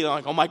Y2K?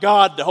 Like, oh, my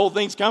God, the whole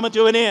thing's coming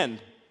to an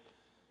end.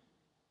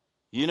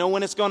 You know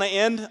when it's going to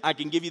end? I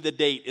can give you the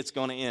date it's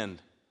going to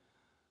end.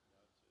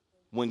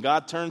 When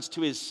God turns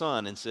to his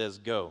son and says,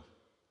 go.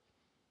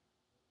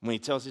 When he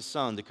tells his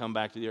son to come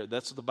back to the earth.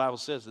 That's what the Bible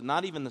says.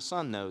 Not even the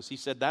son knows. He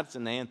said that's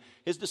in the hand.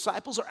 His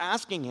disciples are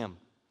asking him.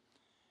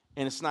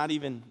 And it's not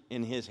even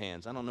in his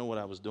hands. I don't know what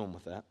I was doing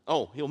with that.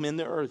 Oh, he'll mend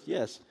the earth,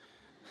 yes.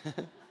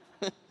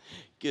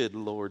 Good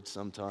Lord,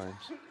 sometimes.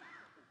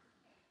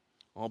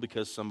 All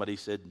because somebody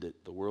said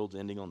that the world's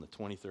ending on the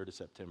 23rd of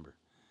September.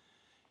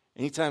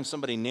 Anytime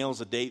somebody nails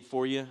a date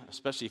for you,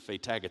 especially if they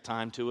tag a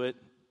time to it,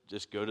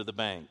 just go to the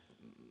bank.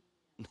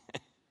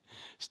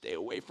 Stay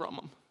away from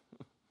them.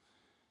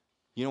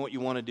 You know what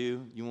you want to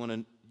do?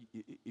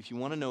 If you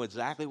want to know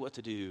exactly what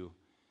to do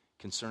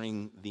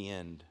concerning the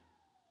end,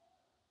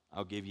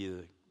 I'll give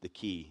you the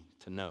key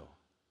to know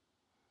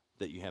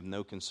that you have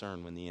no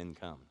concern when the end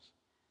comes.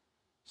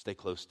 Stay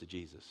close to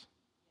Jesus.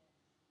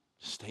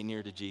 Stay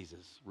near to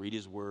Jesus. Read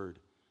his word.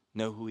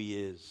 Know who he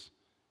is.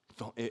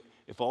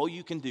 If all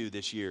you can do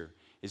this year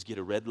is get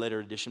a red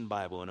letter edition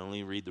Bible and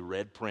only read the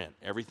red print,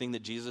 everything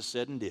that Jesus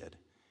said and did,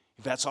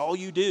 if that's all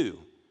you do,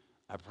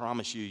 I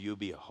promise you, you'll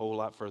be a whole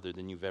lot further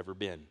than you've ever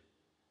been.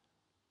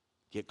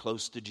 Get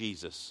close to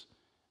Jesus,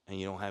 and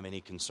you don't have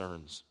any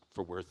concerns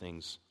for where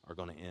things are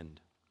going to end.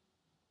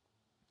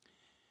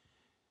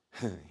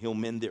 He'll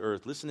mend the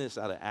earth. Listen to this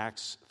out of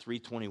Acts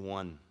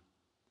 3:21.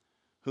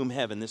 Whom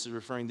heaven, this is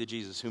referring to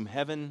Jesus, whom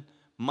heaven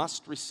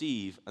must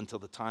receive until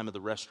the time of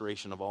the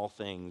restoration of all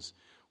things,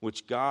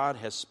 which God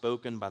has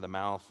spoken by the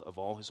mouth of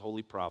all his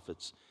holy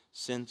prophets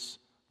since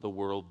the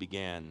world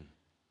began.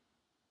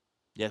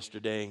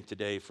 Yesterday,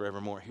 today,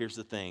 forevermore. Here's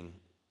the thing.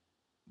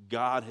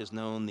 God has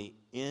known the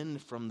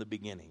end from the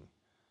beginning.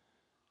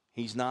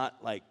 He's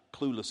not like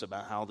clueless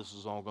about how this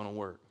is all going to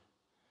work.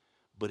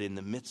 But in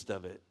the midst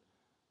of it,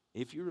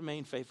 if you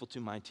remain faithful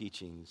to my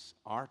teachings,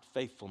 our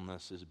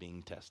faithfulness is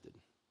being tested.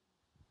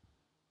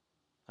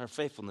 Our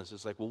faithfulness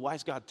is like, well, why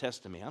is God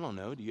testing me? I don't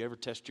know. Do you ever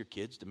test your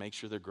kids to make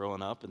sure they're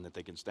growing up and that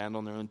they can stand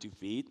on their own 2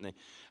 feet? And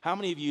how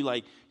many of you,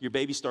 like, your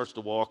baby starts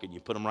to walk and you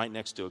put them right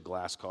next to a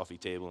glass coffee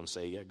table and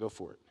say, yeah, go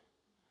for it?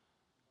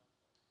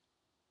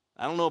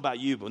 I don't know about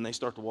you, but when they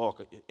start to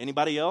walk,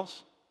 anybody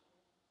else?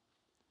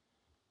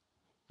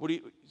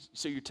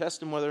 So you're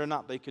testing whether or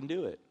not they can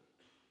do it.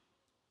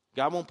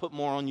 God won't put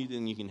more on you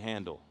than you can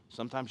handle.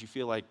 Sometimes you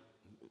feel like,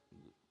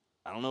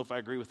 I don't know if I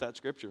agree with that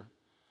scripture,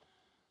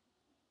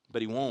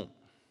 but he won't.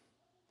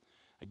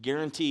 I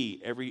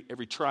guarantee every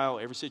trial,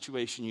 every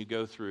situation you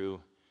go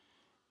through,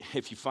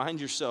 if you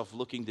find yourself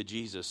looking to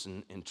Jesus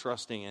and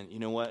trusting, and you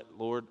know what,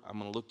 Lord, I'm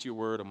going to look to your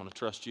word, I'm going to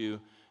trust you,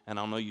 and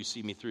I'll know you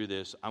see me through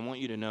this. I want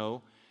you to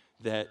know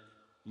that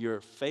your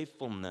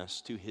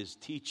faithfulness to his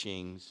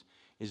teachings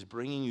is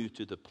bringing you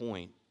to the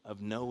point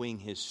of knowing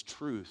his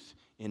truth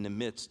in the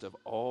midst of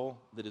all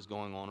that is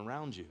going on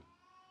around you.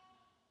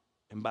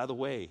 And by the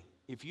way,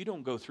 if you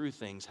don't go through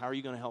things, how are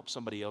you going to help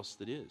somebody else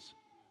that is?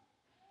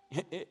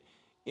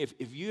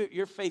 If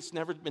your faith's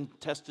never been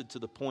tested to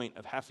the point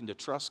of having to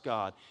trust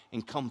God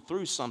and come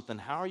through something,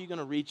 how are you going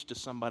to reach to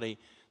somebody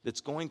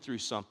that's going through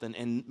something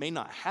and may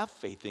not have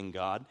faith in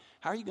God?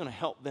 How are you going to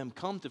help them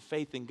come to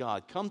faith in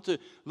God?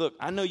 Look,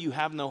 I know you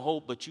have no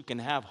hope, but you can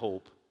have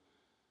hope.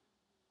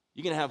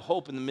 You can have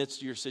hope in the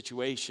midst of your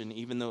situation,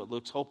 even though it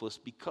looks hopeless,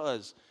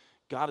 because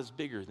God is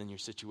bigger than your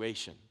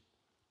situation,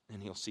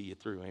 and he'll see you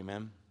through.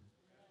 Amen.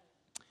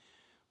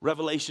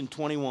 Revelation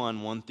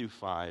 21, 1 through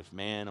 5.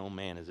 Man, oh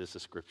man, is this a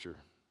scripture.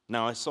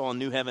 Now I saw a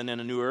new heaven and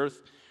a new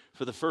earth,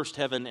 for the first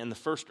heaven and the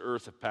first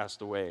earth have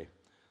passed away.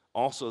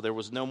 Also there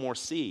was no more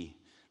sea.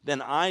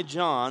 Then I,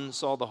 John,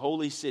 saw the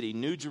holy city,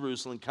 New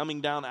Jerusalem,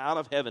 coming down out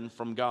of heaven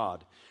from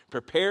God,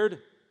 prepared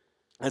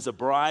as a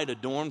bride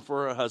adorned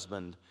for her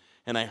husband.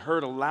 And I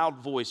heard a loud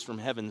voice from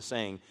heaven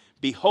saying,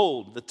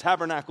 Behold, the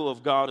tabernacle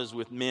of God is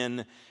with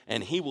men,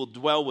 and he will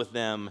dwell with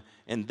them,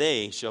 and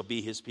they shall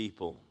be his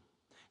people.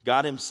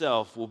 God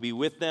himself will be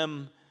with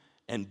them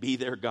and be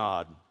their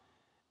God.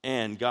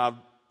 And God,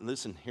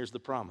 listen, here's the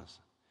promise.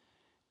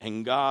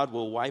 And God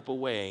will wipe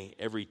away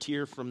every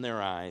tear from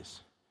their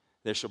eyes.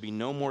 There shall be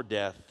no more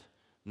death,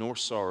 nor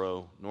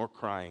sorrow, nor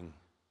crying.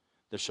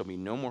 There shall be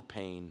no more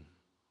pain,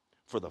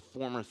 for the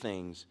former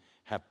things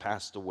have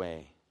passed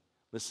away.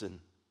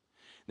 Listen.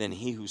 Then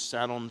he who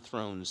sat on the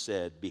throne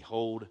said,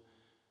 Behold,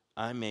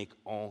 I make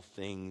all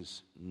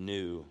things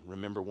new.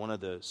 Remember, one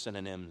of the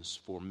synonyms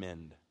for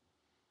mend.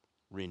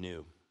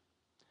 Renew.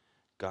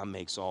 God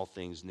makes all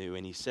things new.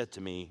 And he said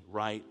to me,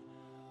 Write,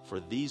 for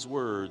these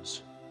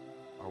words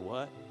are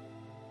what?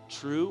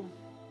 True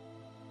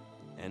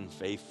and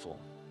faithful.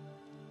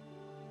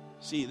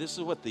 See, this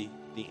is what the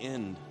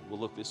end will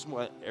look. This is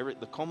what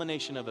the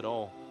culmination of it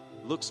all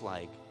looks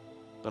like.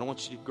 But I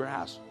want you to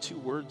grasp two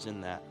words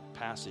in that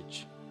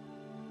passage.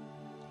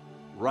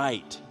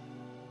 Right.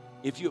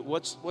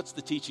 What's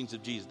the teachings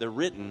of Jesus? They're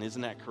written,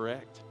 isn't that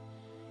correct?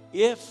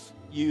 If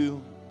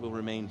you will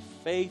remain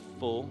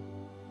faithful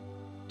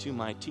to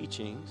my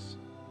teachings,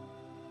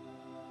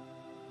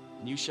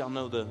 you shall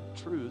know the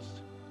truth,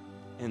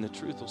 and the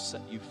truth will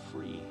set you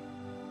free.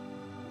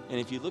 And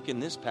if you look in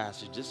this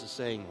passage, this is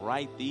saying,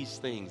 write these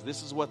things.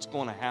 This is what's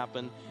going to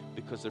happen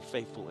because they're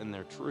faithful and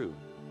they're true.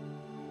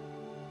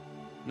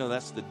 No,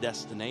 that's the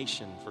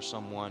destination for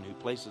someone who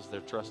places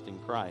their trust in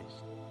Christ,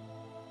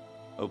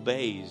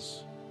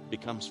 obeys,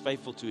 becomes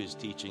faithful to his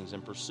teachings,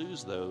 and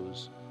pursues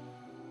those.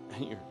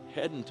 And you're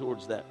heading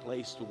towards that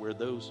place to where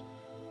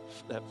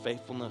that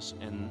faithfulness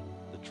and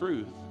the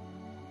truth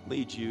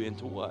leads you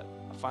into what?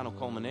 A final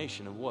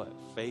culmination of what?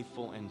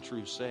 Faithful and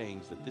true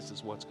sayings that this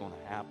is what's going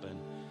to happen.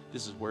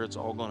 This is where it's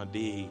all going to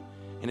be.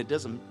 And it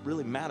doesn't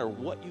really matter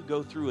what you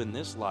go through in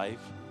this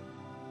life.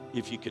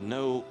 If you can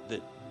know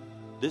that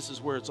this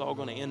is where it's all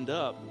going to end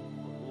up,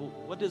 well,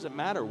 what does it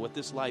matter what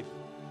this life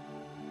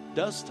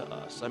does to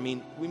us? I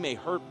mean, we may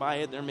hurt by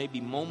it. There may be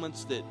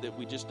moments that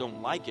we just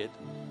don't like it.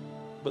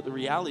 But the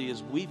reality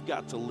is we've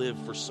got to live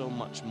for so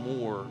much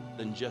more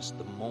than just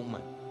the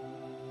moment.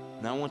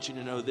 And I want you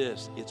to know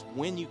this. It's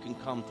when you can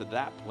come to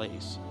that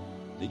place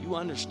that you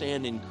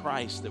understand in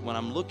Christ that when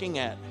I'm looking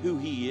at who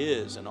he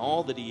is and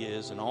all that he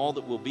is and all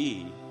that will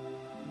be,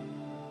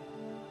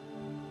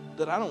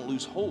 that I don't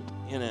lose hope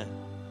in a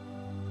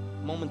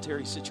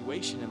momentary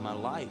situation in my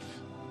life.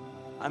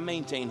 I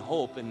maintain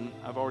hope, and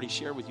I've already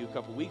shared with you a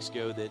couple weeks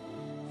ago that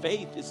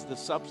faith is the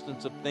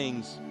substance of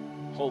things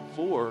hoped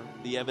for,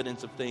 the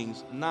evidence of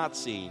things not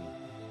seen.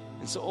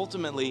 And so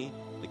ultimately,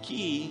 the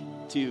key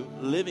to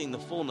living the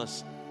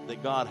fullness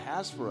that God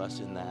has for us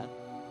in that,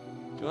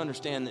 to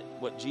understand that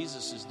what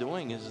Jesus is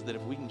doing is that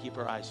if we can keep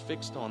our eyes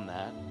fixed on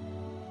that,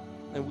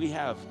 then we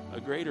have a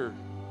greater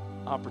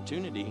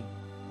opportunity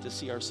to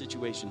see our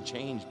situation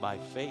change by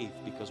faith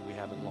because we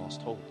haven't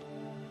lost hope.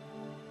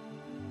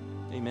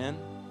 Amen?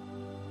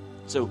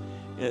 So,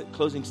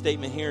 closing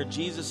statement here,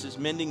 Jesus is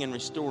mending and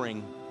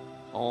restoring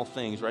all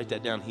things. Write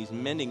that down. He's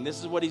mending.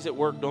 This is what he's at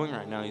work doing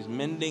right now. He's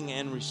mending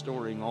and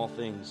restoring all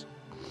things.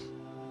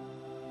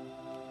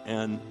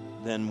 And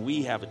then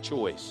we have a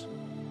choice.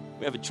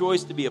 We have a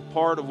choice to be a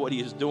part of what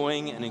he is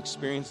doing and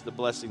experience the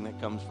blessing that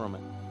comes from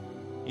it.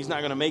 He's not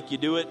going to make you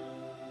do it.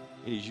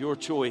 It is your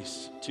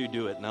choice to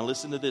do it. Now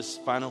listen to this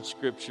final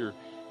scripture,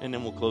 and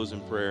then we'll close in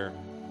prayer.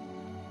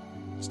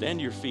 Stand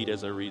to your feet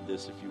as I read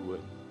this, if you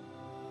would.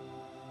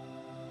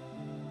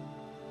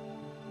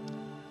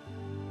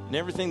 And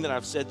everything that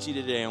I've said to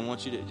you today, I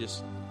want you to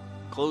just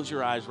close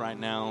your eyes right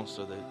now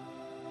so that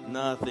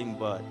nothing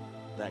but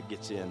that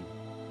gets in.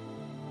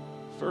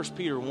 1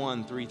 Peter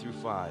 1, 3 through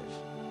 5.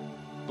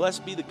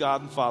 Blessed be the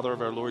God and Father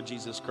of our Lord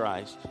Jesus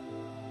Christ.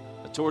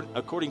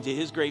 according to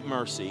his great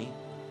mercy,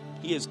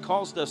 he has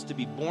caused us to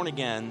be born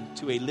again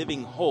to a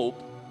living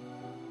hope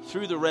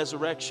through the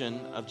resurrection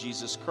of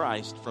Jesus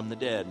Christ from the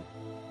dead,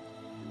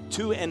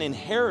 to an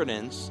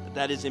inheritance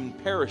that is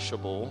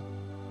imperishable,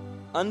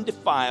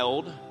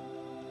 undefiled,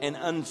 and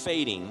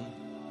unfading,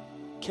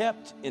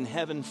 kept in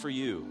heaven for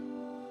you,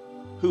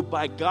 who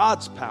by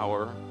God's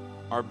power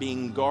are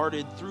being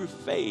guarded through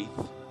faith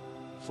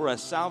for a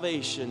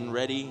salvation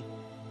ready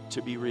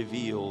to be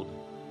revealed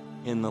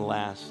in the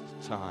last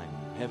time.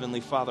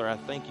 Heavenly Father, I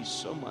thank you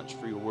so much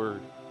for your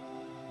word.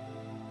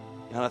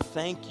 And I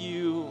thank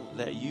you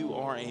that you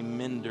are a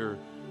mender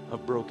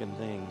of broken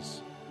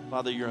things.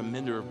 Father, you're a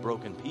mender of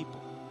broken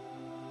people.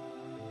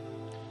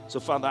 So,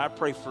 Father, I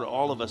pray for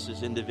all of us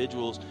as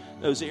individuals,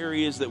 those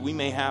areas that we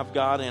may have,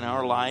 God, in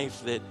our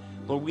life that,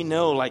 Lord, we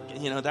know,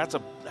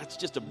 that's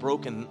just a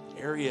broken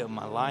area of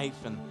my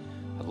life, and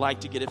I'd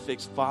like to get it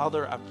fixed.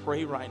 Father, I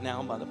pray right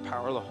now by the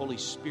power of the Holy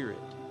Spirit,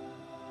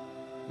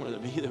 where there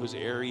be those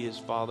areas,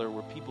 Father,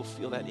 where people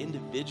feel that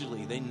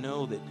individually. They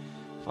know that,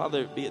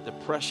 Father, be it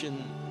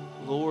depression,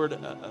 Lord,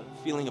 a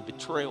feeling of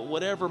betrayal,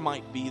 whatever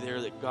might be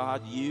there, that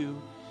God,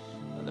 you,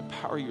 the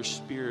power of your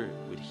Spirit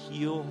would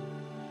heal,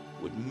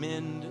 would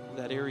mend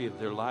that area of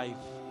their life.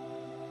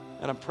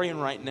 And I'm praying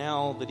right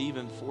now that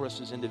even for us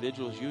as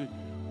individuals, you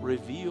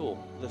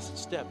reveal the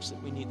steps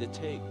that we need to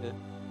take,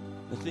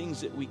 the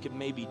things that we could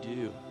maybe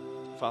do,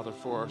 Father,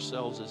 for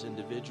ourselves as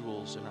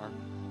individuals in our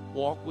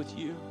walk with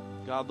you.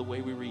 God, the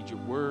way we read your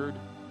word,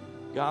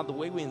 God, the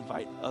way we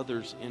invite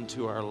others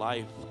into our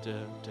life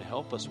to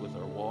help us with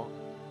our walk.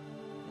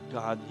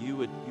 God, you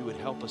would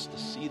help us to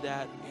see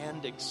that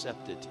and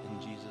accept it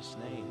in Jesus'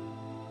 name.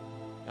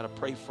 God, I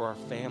pray for our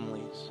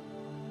families.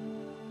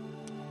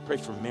 Pray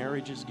for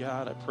marriages,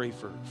 God. I pray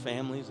for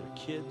families, their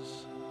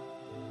kids.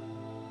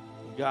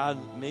 God,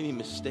 maybe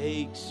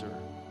mistakes or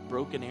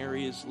broken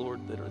areas,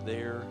 Lord, that are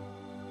there.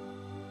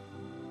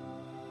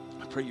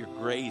 I pray your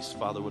grace,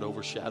 Father, would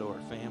overshadow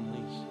our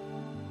families.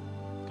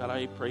 God,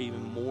 I pray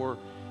even more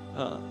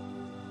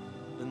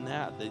than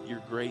that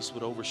your grace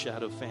would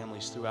overshadow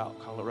families throughout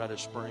Colorado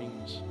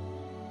Springs.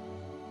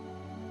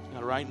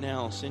 God, right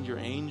now, send your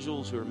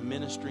angels who are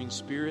ministering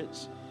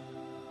spirits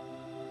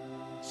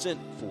sent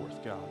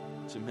forth, God,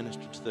 to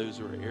minister to those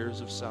who are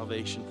heirs of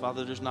salvation.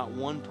 Father, there's not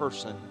one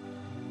person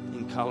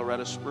in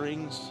Colorado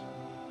Springs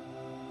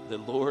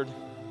that, Lord,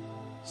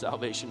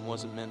 salvation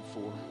wasn't meant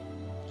for.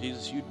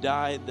 Jesus, you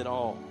died that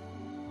all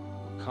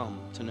will come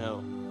to know.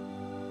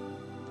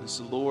 And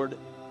so, Lord,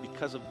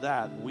 because of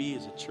that, we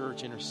as a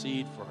church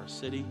intercede for our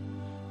city,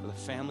 for the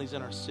families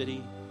in our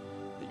city,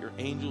 that your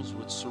angels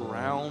would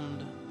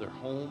surround their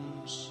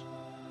homes,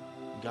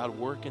 God,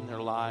 work in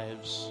their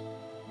lives.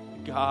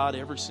 God,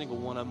 every single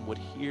one of them would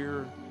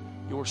hear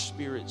your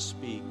Spirit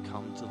speak,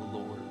 come to the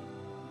Lord.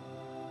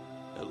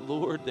 That,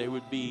 Lord, they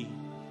would be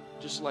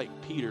just like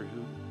Peter,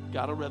 who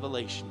got a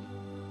revelation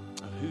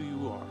of who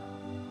you are.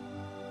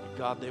 That,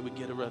 God, they would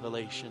get a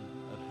revelation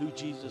of who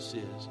Jesus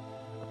is.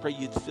 I pray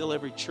you'd fill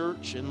every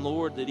church, and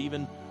Lord, that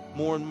even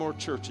more and more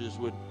churches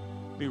would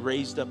be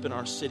raised up in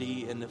our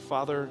city, and that,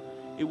 Father,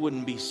 it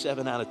wouldn't be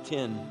 7 out of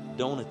 10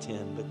 don't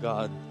attend, but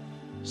God,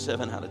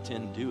 7 out of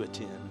 10 do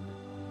attend.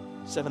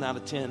 7 out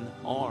of 10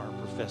 are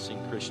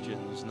professing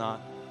Christians,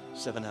 not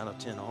 7 out of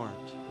 10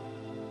 aren't.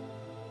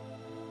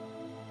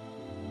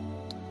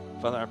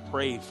 Father, I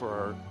pray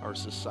for our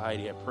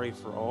society. I pray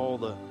for all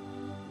the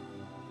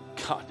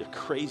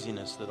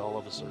craziness that all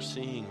of us are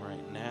seeing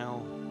right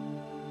now.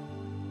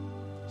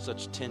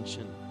 Such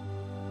tension.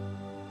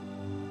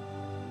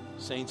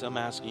 Saints, I'm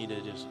asking you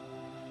to just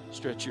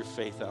stretch your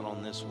faith out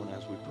on this one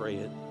as we pray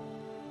it.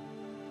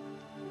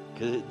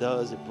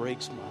 Because it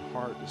breaks my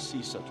heart to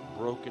see such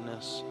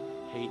brokenness,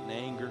 hate, and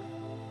anger.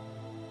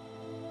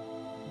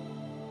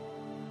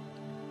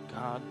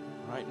 God,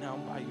 right now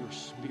by your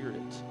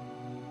Spirit,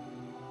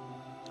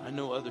 I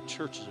know other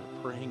churches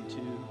are praying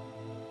too.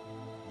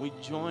 We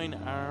join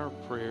our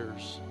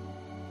prayers,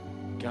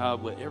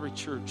 God, with every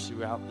church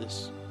throughout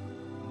this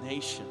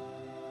nation,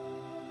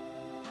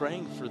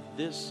 praying for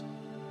this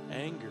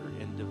anger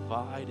and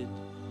divided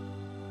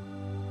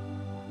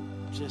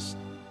just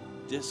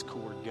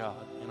discord,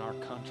 God, in our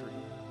country.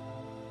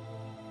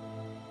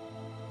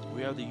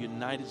 We are the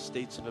United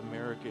States of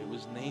America. It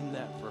was named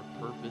that for a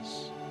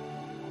purpose.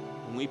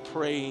 And we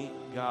pray,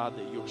 God,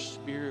 that your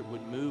Spirit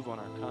would move on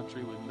our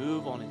country, would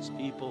move on its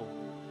people,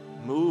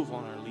 move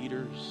on our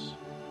leaders.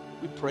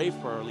 We pray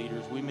for our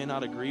leaders. We may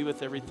not agree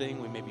with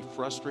everything. We may be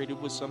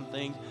frustrated with some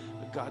things.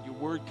 But God, your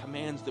word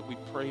commands that we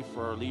pray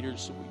for our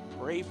leaders, so we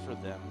pray for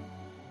them.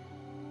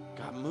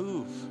 God,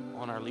 move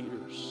on our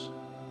leaders.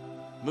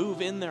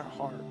 Move in their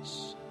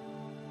hearts.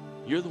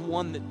 You're the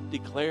one that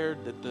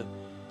declared that the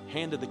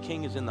hand of the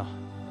king is in the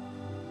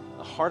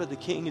heart of the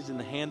king is in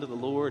the hand of the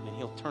Lord, and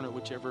he'll turn it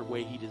whichever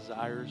way he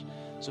desires.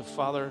 So,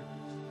 Father,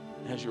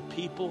 as your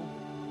people,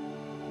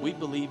 we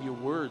believe your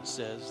word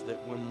says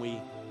that when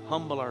we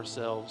humble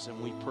ourselves and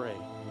we pray,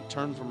 we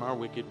turn from our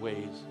wicked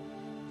ways,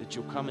 that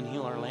you'll come and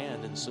heal our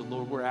land. And so,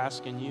 Lord, we're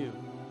asking you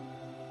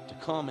to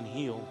come and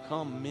heal,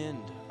 come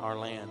mend our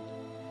land.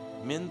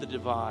 mend the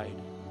divide,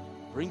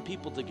 bring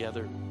people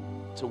together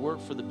to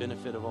work for the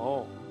benefit of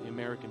all the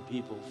American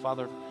people.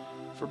 Father,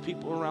 for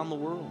people around the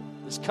world.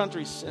 This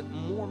country sent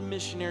more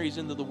missionaries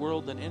into the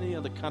world than any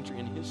other country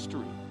in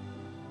history.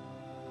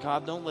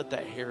 God, don't let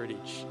that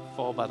heritage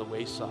fall by the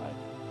wayside.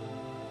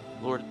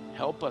 Lord,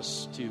 help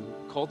us to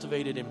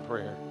cultivate it in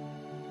prayer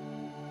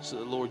so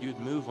that, Lord, you'd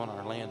move on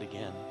our land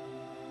again.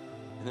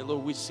 And that,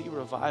 Lord, we'd see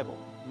revival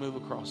move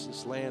across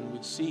this land.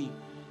 We'd see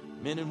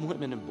men and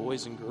women and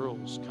boys and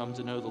girls come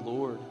to know the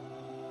Lord.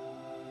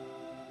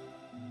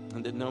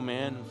 And that no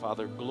man,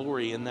 Father,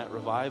 glory in that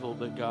revival,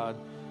 but God,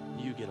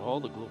 you get all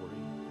the glory.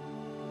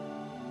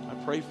 I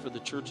pray for the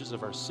churches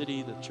of our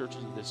city, the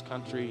churches of this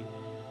country.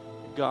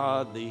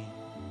 God, the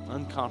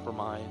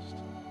uncompromised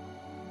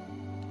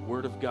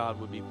Word of God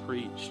would be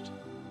preached.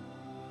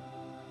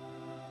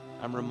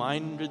 I'm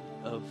reminded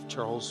of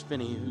Charles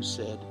Finney, who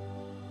said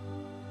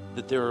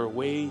that there are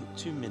way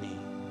too many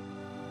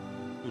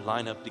who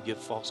line up to give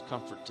false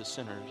comfort to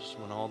sinners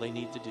when all they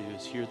need to do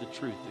is hear the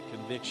truth, the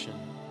conviction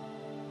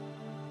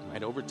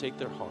might overtake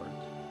their heart,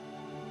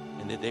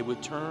 and that they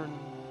would turn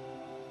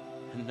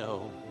and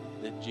know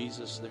that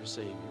Jesus, their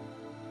Savior,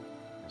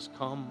 has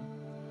come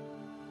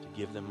to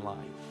give them life.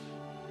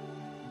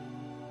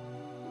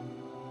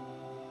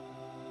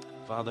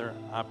 Father,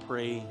 I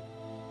pray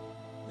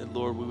that,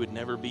 Lord, we would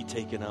never be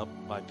taken up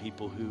by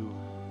people who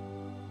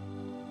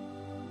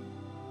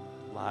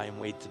lie in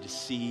wait to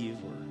deceive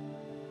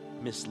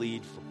or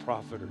mislead for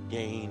profit or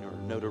gain or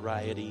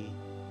notoriety.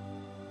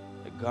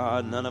 That,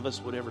 God, none of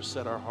us would ever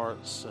set our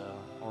hearts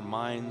or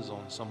minds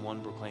on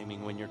someone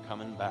proclaiming when you're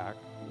coming back.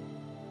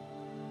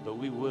 But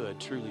we would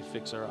truly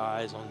fix our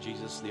eyes on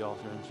Jesus, the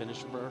author and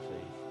finisher of our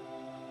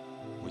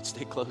faith. We'd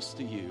stay close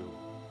to you.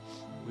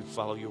 We'd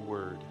follow your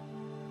word.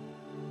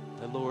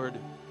 That, Lord,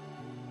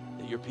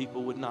 that your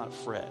people would not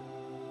fret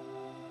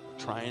or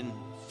try and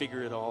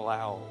figure it all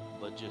out,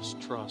 but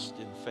just trust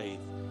in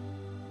faith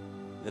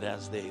that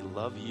as they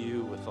love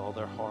you with all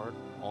their heart,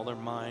 all their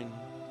mind,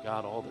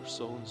 God, all their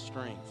soul and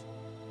strength,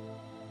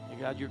 and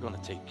God, you're going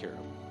to take care of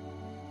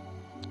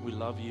them. We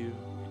love you,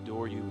 we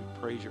adore you, we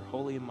praise your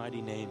holy and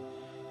mighty name.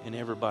 And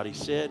everybody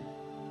said,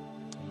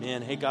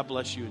 amen. Hey, God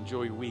bless you.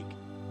 Enjoy your week.